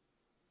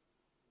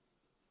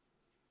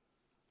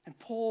 And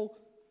Paul,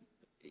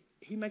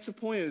 he makes a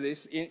point of this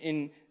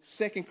in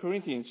 2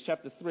 Corinthians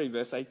chapter 3,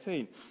 verse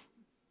 18.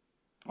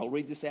 I'll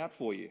read this out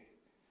for you.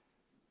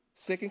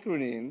 2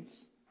 Corinthians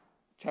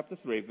chapter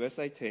 3, verse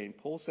 18,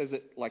 Paul says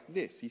it like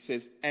this. He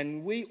says,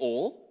 and we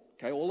all,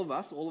 all of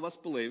us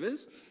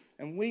believers,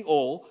 and we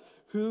all,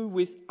 who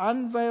with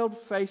unveiled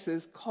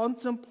faces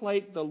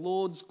contemplate the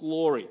Lord's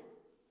glory,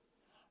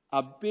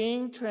 are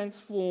being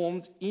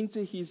transformed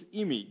into his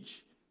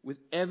image with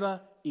ever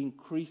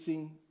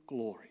increasing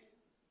glory.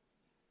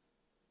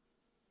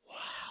 Wow.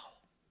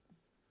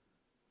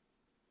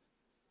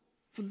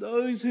 For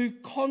those who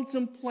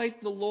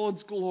contemplate the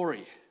Lord's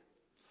glory,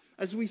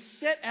 as we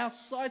set our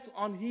sights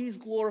on his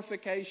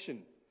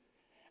glorification,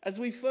 as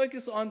we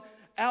focus on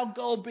our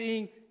goal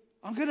being,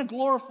 I'm going to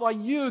glorify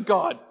you,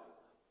 God,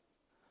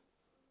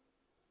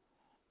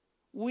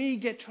 we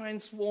get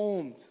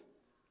transformed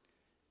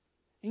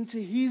into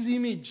his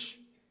image.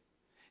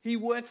 He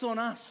works on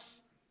us.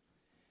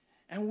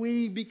 And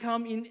we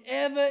become in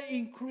ever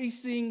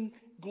increasing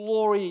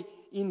glory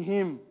in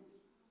him.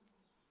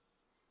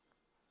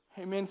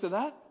 Amen to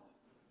that?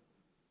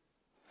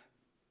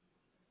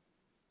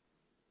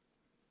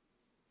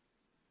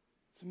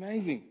 It's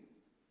amazing.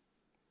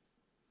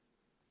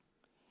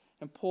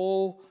 And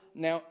Paul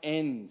now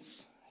ends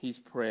his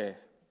prayer.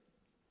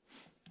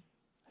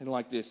 And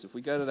like this, if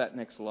we go to that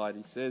next slide,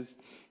 he says,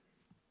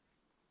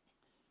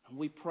 and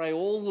we pray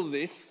all of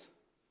this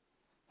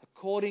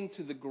according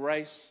to the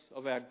grace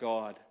of our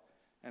God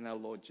and our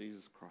Lord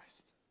Jesus Christ.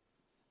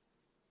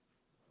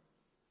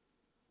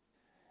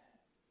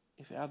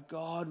 if our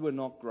God were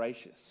not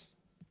gracious,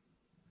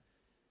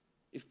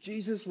 if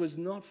Jesus was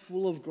not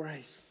full of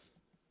grace,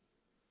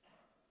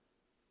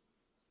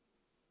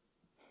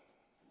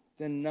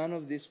 then none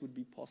of this would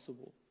be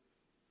possible.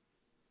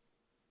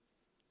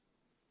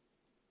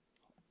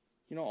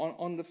 You know,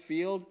 on the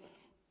field,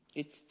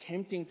 it's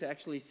tempting to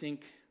actually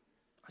think,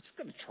 I just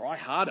got to try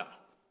harder.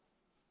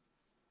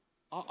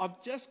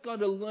 I've just got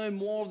to learn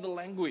more of the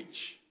language.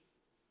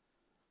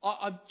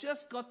 I've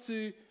just got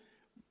to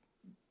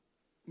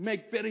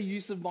make better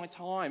use of my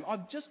time.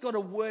 I've just got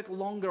to work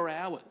longer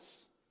hours.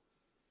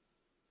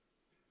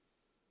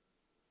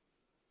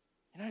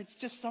 You know, it's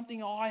just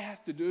something I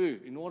have to do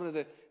in order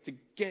to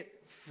get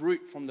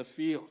fruit from the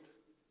field.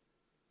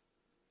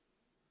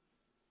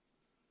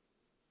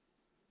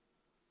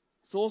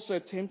 It's also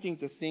tempting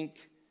to think,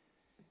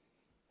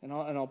 and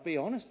I'll be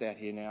honest out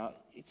here now,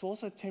 it's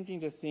also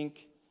tempting to think,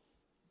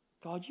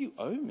 God, you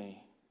owe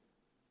me.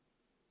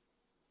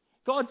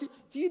 God,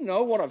 do you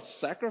know what I've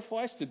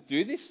sacrificed to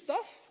do this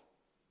stuff?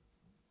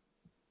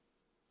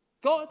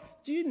 God,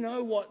 do you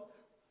know what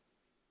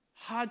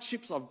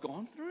hardships I've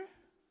gone through?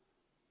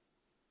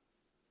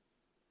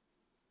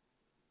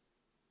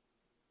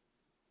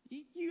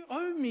 You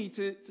owe me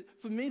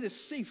for me to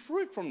see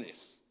fruit from this.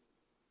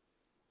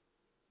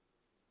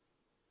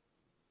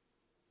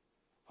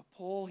 But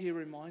Paul here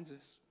reminds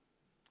us,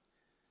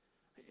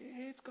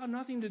 it's got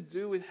nothing to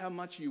do with how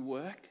much you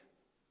work,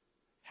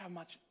 how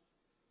much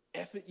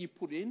effort you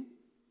put in.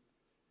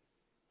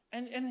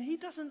 And he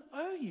doesn't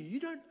owe you. You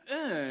don't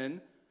earn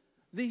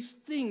these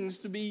things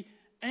to be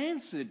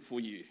answered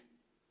for you.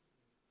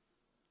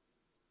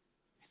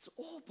 It's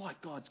all by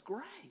God's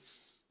grace.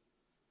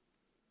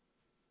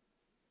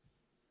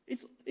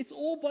 It's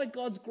all by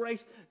God's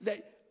grace that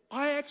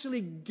I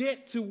actually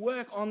get to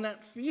work on that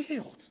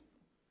field.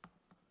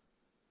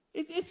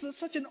 It's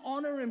such an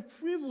honor and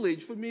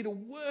privilege for me to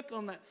work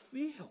on that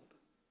field.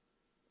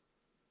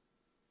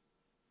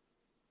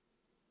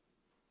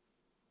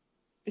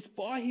 It's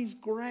by His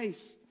grace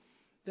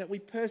that we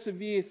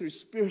persevere through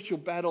spiritual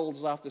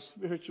battles after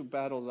spiritual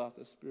battles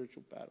after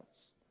spiritual battles.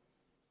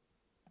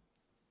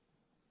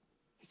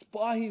 It's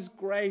by His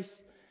grace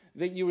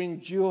that you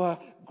endure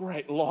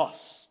great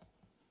loss.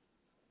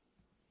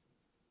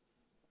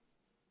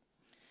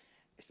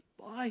 It's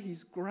by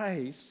His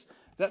grace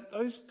that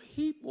those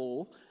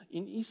people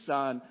in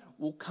Isan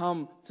will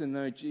come to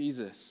know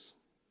Jesus.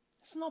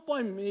 It's not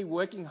by me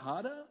working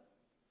harder.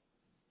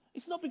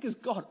 It's not because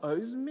God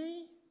owes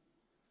me.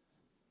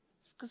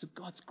 It's because of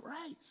God's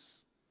grace.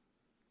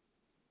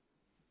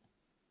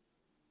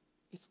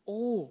 It's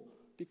all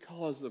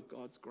because of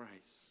God's grace.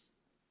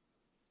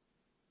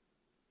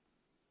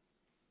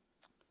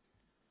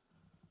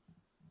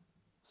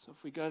 So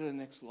if we go to the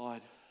next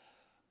slide.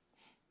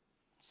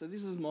 So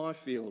this is my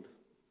field.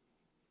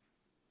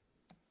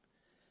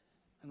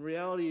 And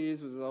reality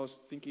is, as I was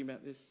thinking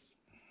about this,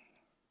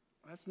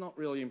 that's not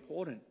really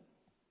important.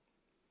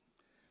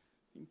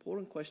 The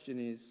important question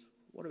is,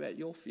 what about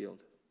your field?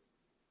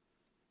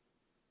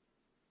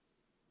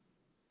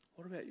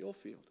 What about your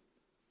field?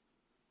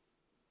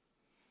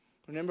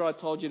 Remember I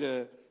told you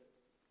to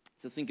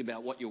think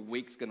about what your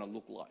week's going to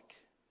look like.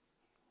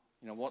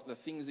 You know, what the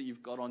things that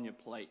you've got on your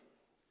plate,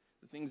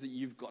 the things that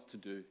you've got to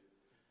do.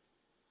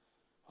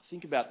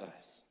 Think about those.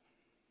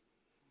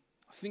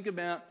 Think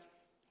about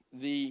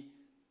the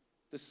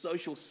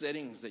social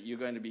settings that you're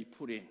going to be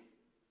put in.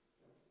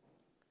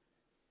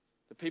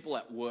 The people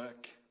at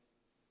work,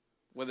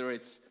 whether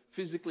it's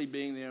physically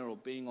being there or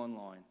being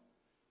online.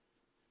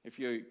 If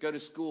you go to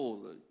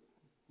school,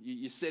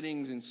 your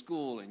settings in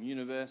school and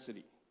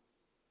university.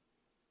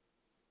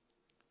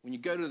 When you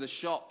go to the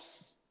shops,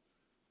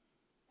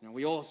 you know,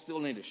 we all still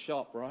need to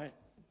shop, right?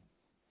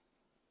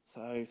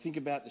 So think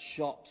about the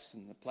shops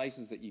and the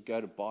places that you go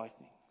to buy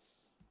things.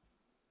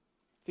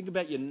 Think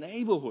about your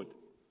neighborhood,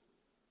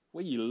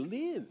 where you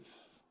live.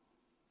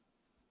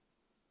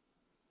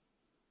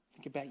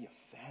 Think about your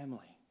family.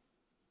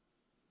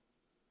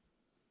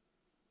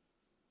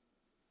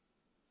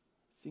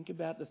 Think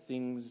about the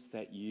things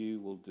that you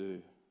will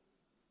do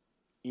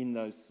in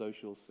those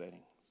social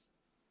settings.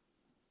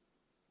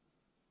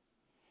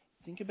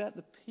 Think about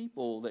the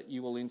people that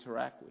you will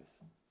interact with.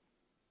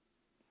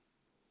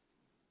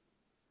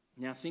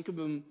 Now think of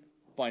them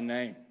by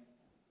name.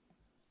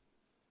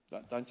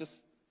 Don't just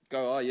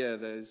go, oh yeah,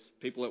 there's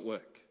people at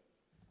work.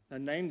 No,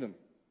 name them.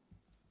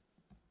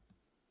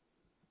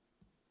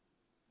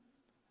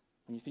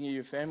 When you think of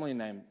your family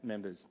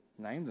members,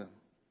 name them.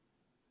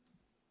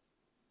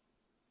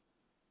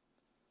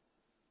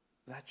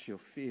 That's your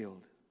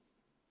field.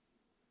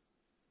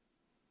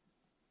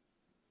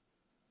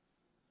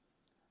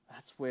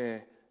 That's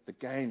where the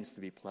game's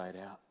to be played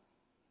out.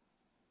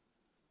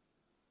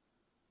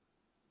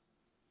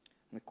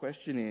 And the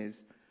question is,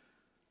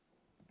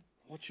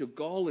 what's your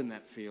goal in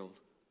that field?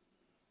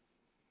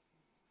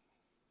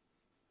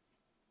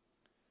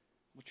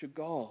 What's your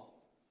goal?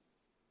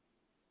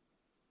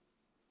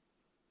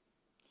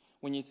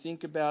 When you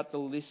think about the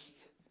list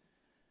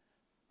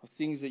of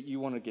things that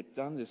you want to get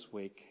done this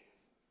week,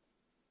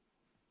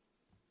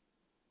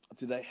 Or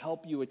do they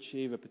help you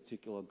achieve a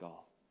particular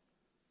goal?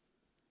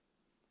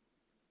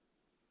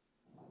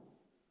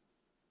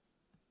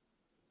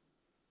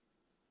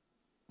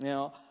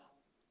 Now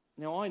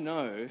I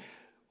know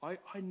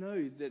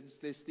that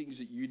there's things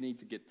that you need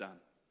to get done.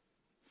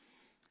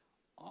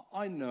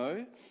 I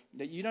know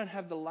that you don't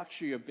have the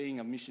luxury of being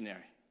a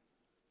missionary.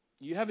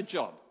 You have a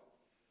job.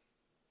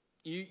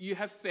 You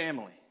have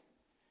family.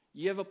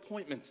 You have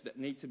appointments that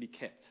need to be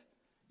kept.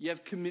 You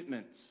have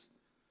commitments.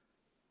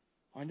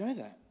 I know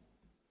that.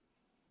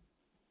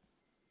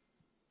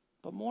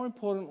 But more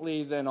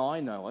importantly than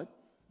I know it,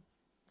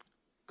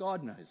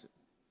 God knows it.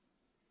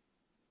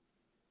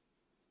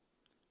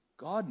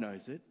 God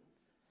knows it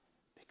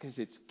because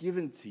it's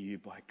given to you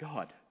by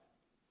God.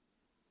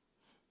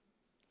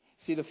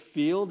 See the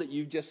field that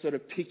you've just sort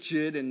of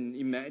pictured and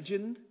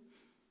imagined?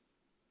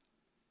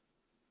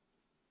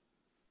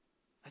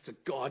 That's a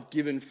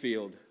God-given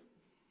field.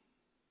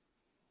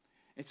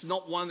 It's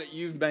not one that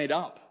you've made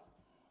up.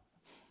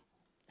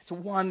 It's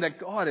one that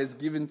God has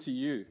given to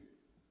you.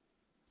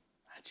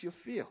 That's your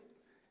field,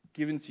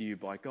 given to you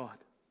by God.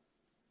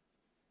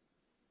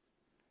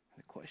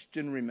 The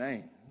question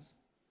remains,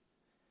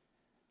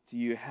 do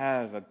you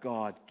have a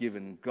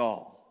God-given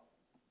goal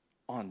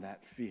on that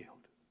field?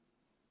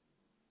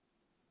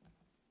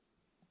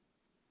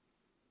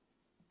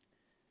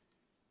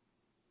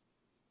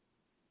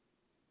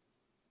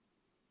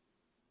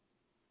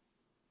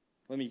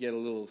 Let me get a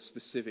little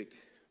specific.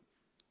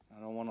 I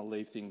don't want to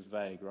leave things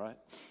vague, right?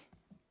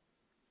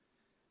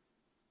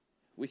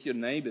 With your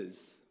neighbours,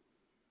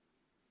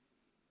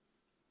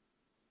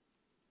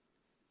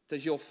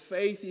 has your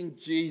faith in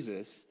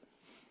Jesus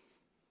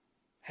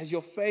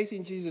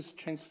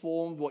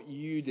transformed what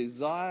you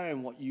desire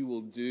and what you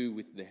will do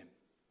with them?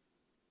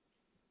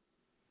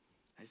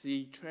 Has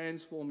He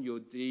transformed your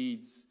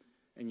deeds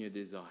and your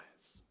desires?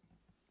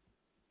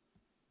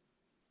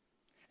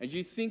 As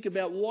you think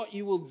about what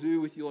you will do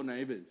with your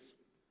neighbours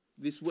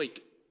this week,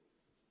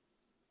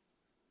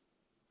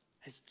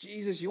 has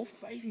your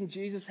faith in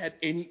Jesus had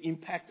any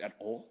impact at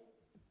all?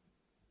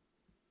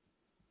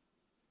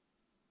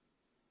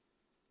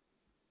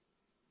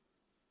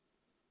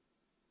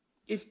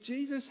 If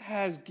Jesus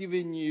has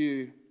given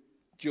you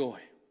joy,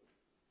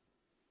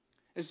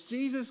 has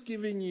Jesus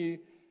given you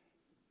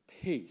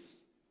peace,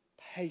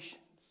 patience,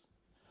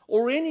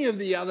 or any of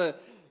the other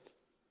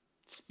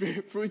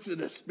fruits of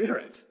the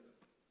Spirit,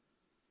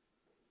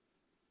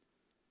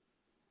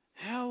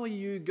 how are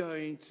you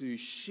going to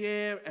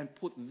share and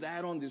put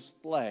that on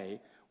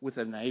display with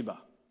a neighbour?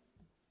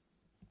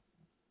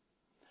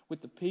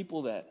 With the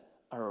people that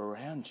are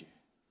around you?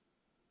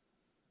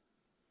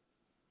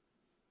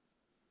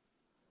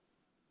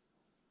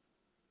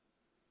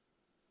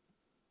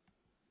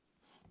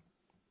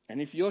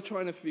 And if you're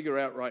trying to figure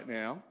out right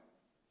now,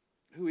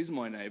 who is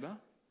my neighbour?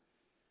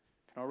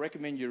 Can I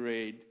recommend you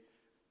read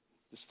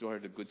the story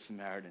of the Good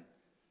Samaritan?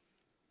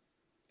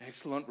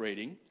 Excellent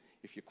reading.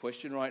 If your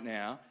question right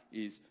now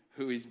is,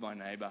 who is my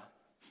neighbour?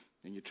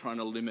 And you're trying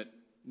to limit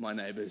my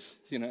neighbours,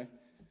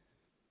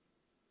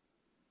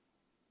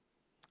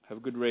 Have a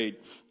good read.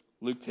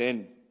 Luke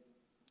 10,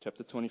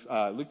 chapter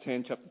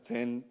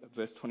 10,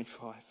 verse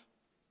 25.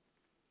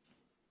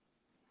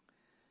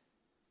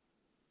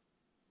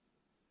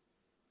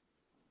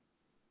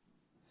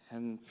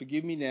 And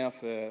forgive me now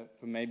for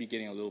maybe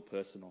getting a little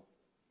personal.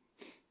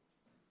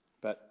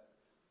 But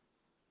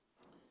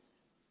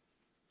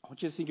I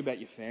want you to think about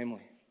your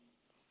family.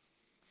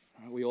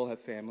 We all have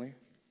family.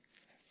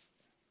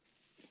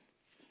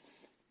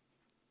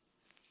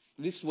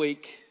 This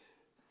week,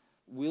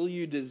 will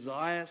you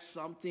desire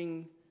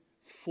something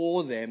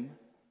for them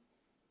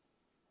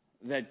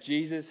that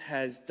Jesus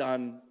has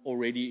done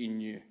already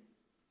in you?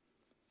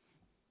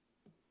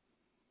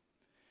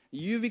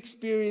 You've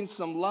experienced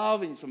some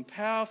love and some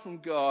power from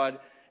God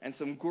and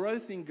some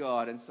growth in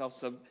God and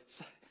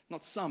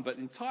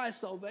entire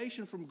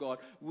salvation from God.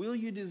 Will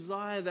you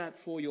desire that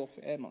for your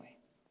family?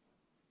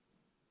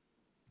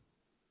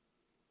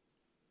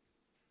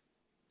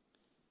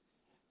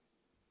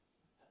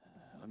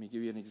 Let me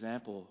give you an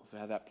example of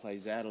how that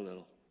plays out a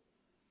little.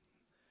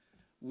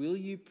 Will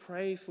you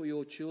pray for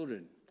your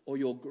children or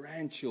your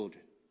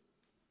grandchildren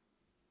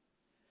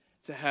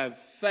to have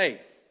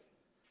faith,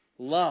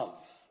 love,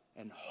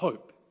 and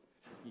hope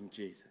in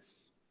Jesus?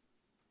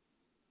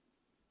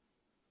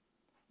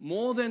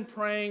 More than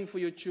praying for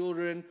your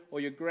children or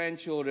your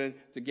grandchildren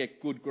to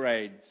get good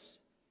grades,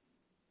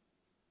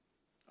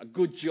 a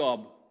good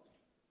job,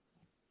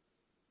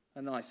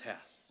 a nice house.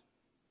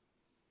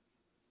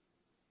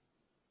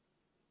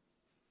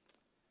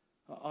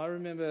 I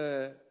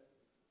remember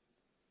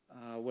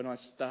when I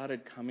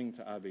started coming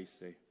to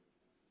RBC,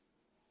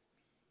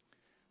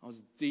 I was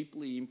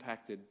deeply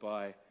impacted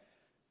by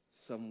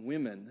some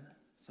women,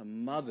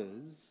 some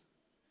mothers,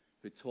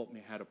 who taught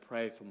me how to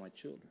pray for my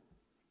children.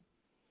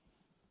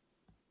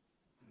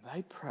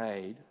 They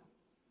prayed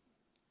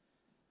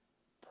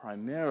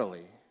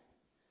primarily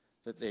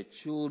that their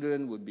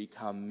children would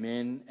become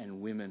men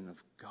and women of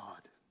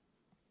God.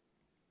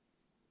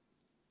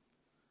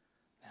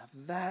 Now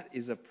that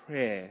is a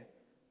prayer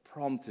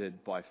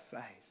prompted by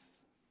faith.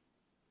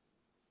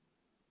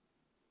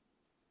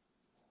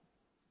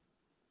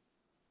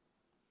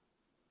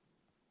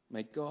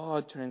 May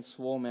God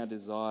transform our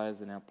desires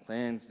and our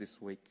plans this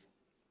week.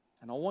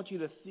 And I want you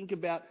to think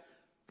about,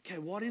 okay,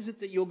 what is it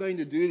that you're going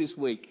to do this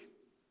week?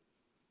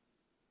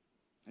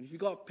 And if you've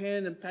got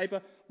pen and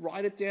paper,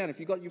 write it down. If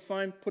you've got your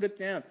phone, put it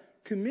down.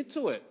 Commit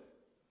to it.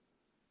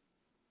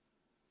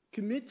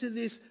 Commit to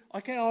this.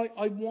 Okay,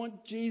 I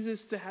want Jesus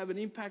to have an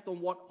impact on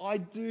what I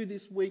do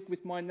this week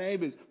with my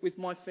neighbours, with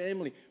my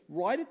family.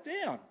 Write it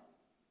down.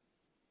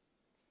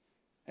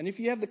 And if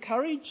you have the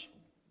courage,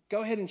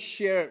 go ahead and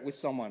share it with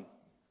someone.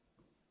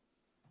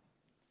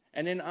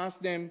 And then ask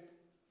them,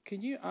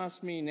 can you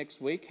ask me next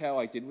week how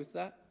I did with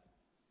that?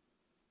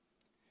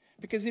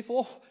 Because if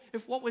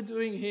what we're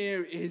doing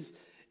here is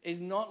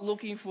not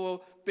looking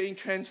for being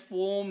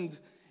transformed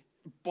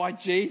by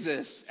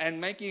Jesus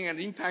and making an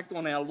impact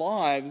on our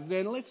lives,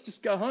 then let's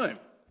just go home.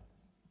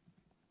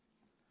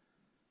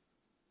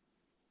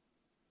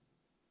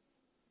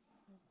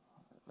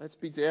 Let's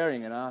be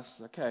daring and ask,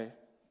 okay,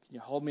 can you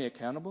hold me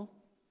accountable?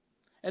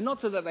 And not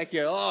so that they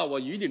go, oh, well,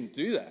 you didn't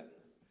do that.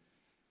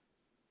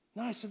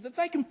 No, so that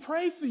they can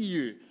pray for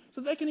you, so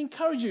they can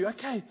encourage you.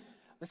 Okay,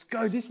 let's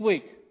go this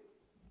week.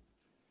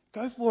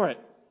 Go for it.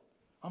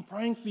 I'm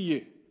praying for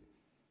you.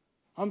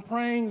 I'm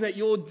praying that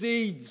your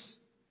deeds,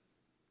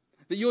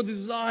 that your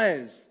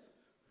desires,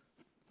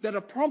 that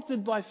are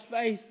prompted by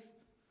faith,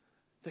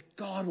 that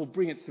God will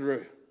bring it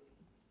through.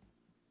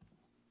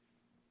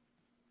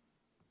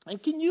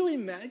 And can you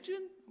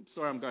imagine? I'm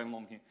sorry, I'm going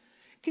long here.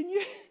 Can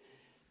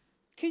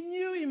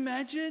you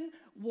imagine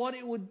what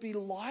it would be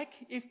like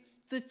if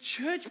the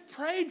church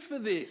prayed for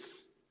this?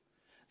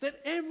 That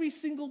every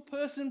single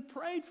person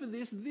prayed for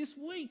this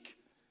week.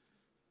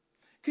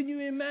 Can you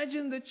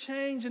imagine the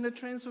change and the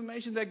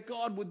transformation that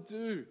God would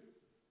do?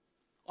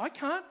 I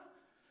can't.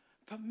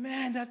 But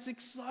man, that's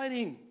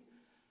exciting.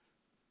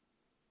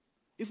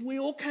 If we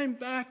all came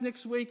back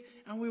next week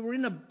and we were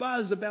in a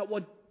buzz about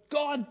what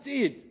God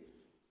did,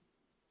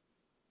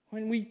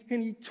 when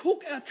He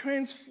took our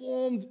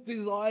transformed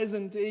desires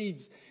and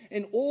deeds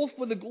and all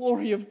for the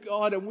glory of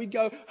God, and we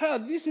go,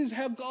 this is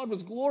how God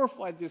was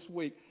glorified this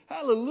week.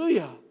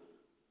 Hallelujah.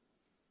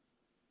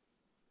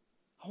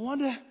 I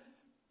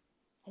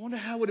wonder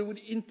how it would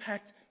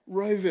impact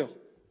Rowville.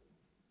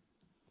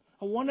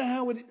 I wonder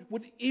how it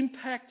would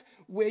impact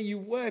where you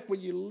work, where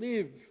you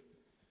live.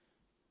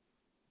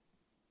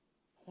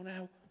 I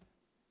wonder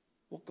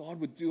what God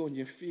would do on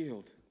your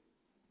field.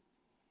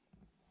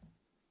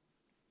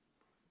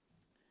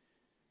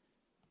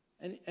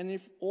 And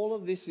if all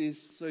of this is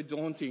so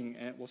daunting,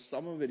 and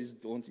some of it is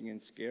daunting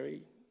and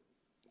scary,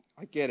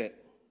 I get it.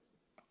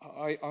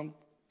 I'm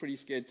pretty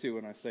scared too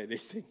when I say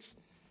these things.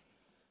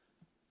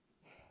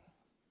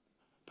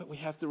 But we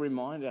have to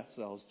remind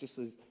ourselves, just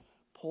as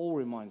Paul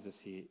reminds us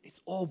here, it's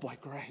all by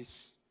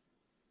grace.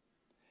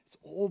 It's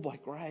all by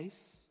grace.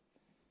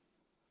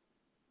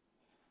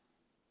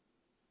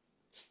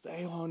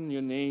 Stay on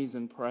your knees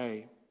and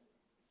pray.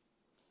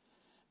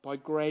 By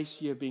grace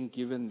you have been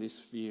given this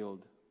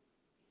field.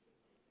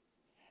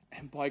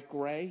 And by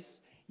grace,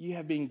 you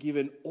have been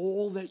given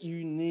all that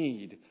you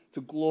need to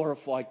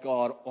glorify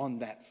God on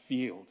that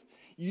field.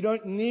 You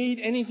don't need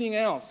anything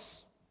else.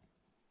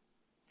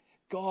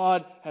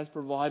 God has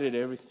provided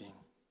everything.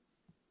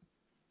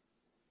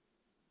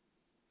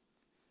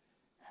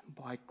 And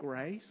by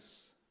grace,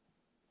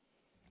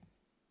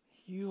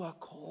 you are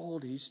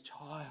called His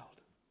child.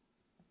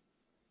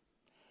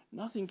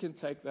 Nothing can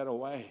take that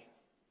away.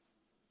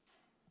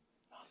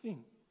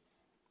 Nothing.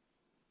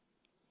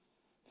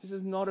 This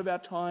is not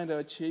about trying to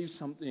achieve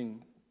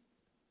something.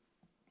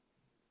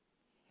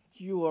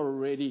 You are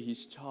already His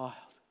child.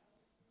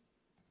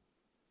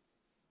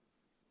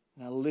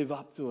 Now live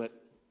up to it.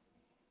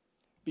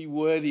 Be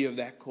worthy of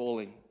that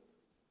calling.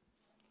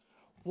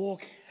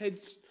 Walk head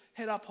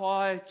up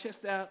high,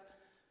 chest out.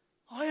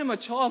 I am a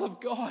child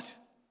of God.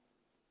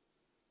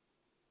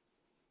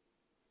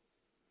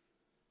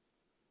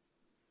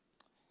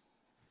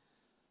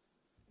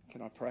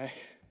 Can I pray?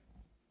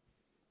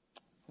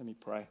 Let me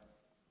pray.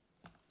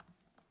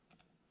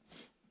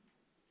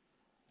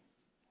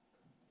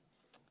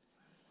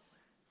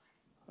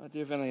 Oh,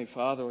 dear Heavenly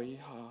Father,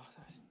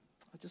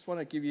 I just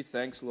want to give you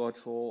thanks, Lord,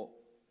 for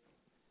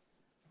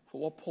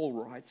what Paul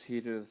writes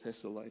here to the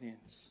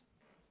Thessalonians.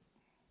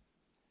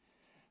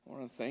 I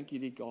want to thank you,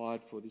 dear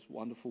God, for this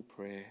wonderful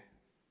prayer.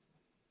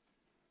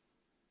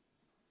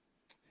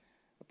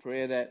 A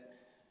prayer that,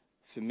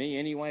 for me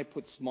anyway,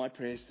 puts my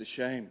prayers to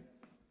shame.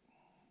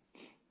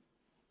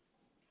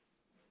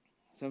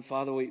 So,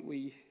 Father,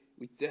 we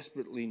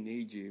desperately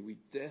need you. We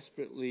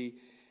desperately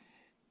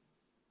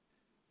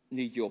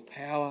need your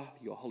power,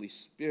 your Holy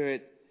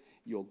Spirit,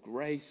 your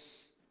grace,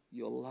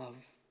 your love.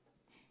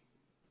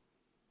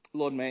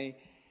 Lord,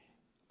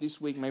 this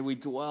week may we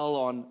dwell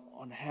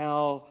on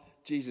how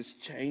Jesus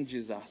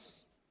changes us,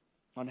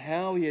 on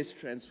how He has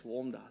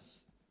transformed us.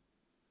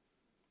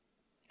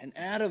 And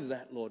out of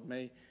that, Lord,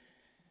 may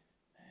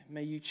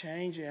you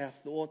change our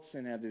thoughts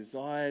and our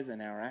desires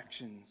and our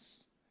actions.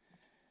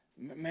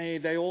 May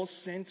they all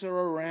center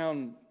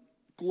around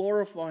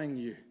glorifying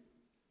you,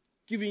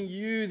 giving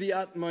you the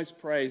utmost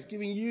praise,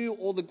 giving you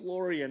all the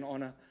glory and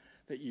honor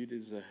that you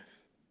deserve.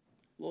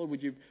 Lord,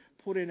 would you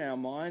put in our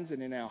minds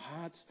and in our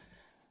hearts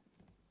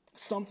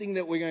something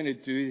that we're going to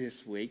do this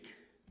week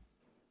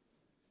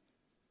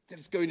that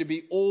is going to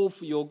be all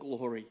for your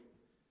glory,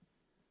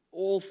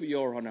 all for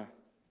your honor.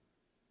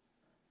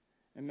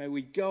 And may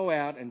we go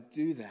out and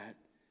do that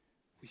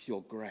with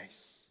your grace.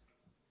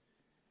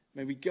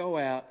 May we go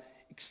out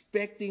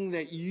expecting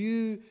that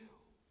you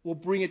will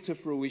bring it to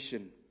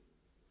fruition,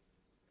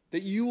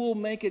 that you will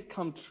make it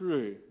come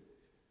true,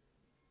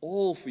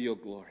 all for your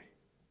glory,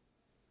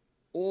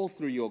 all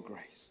through your grace.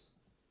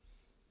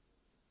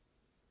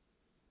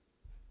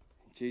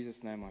 In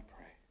Jesus' name I pray.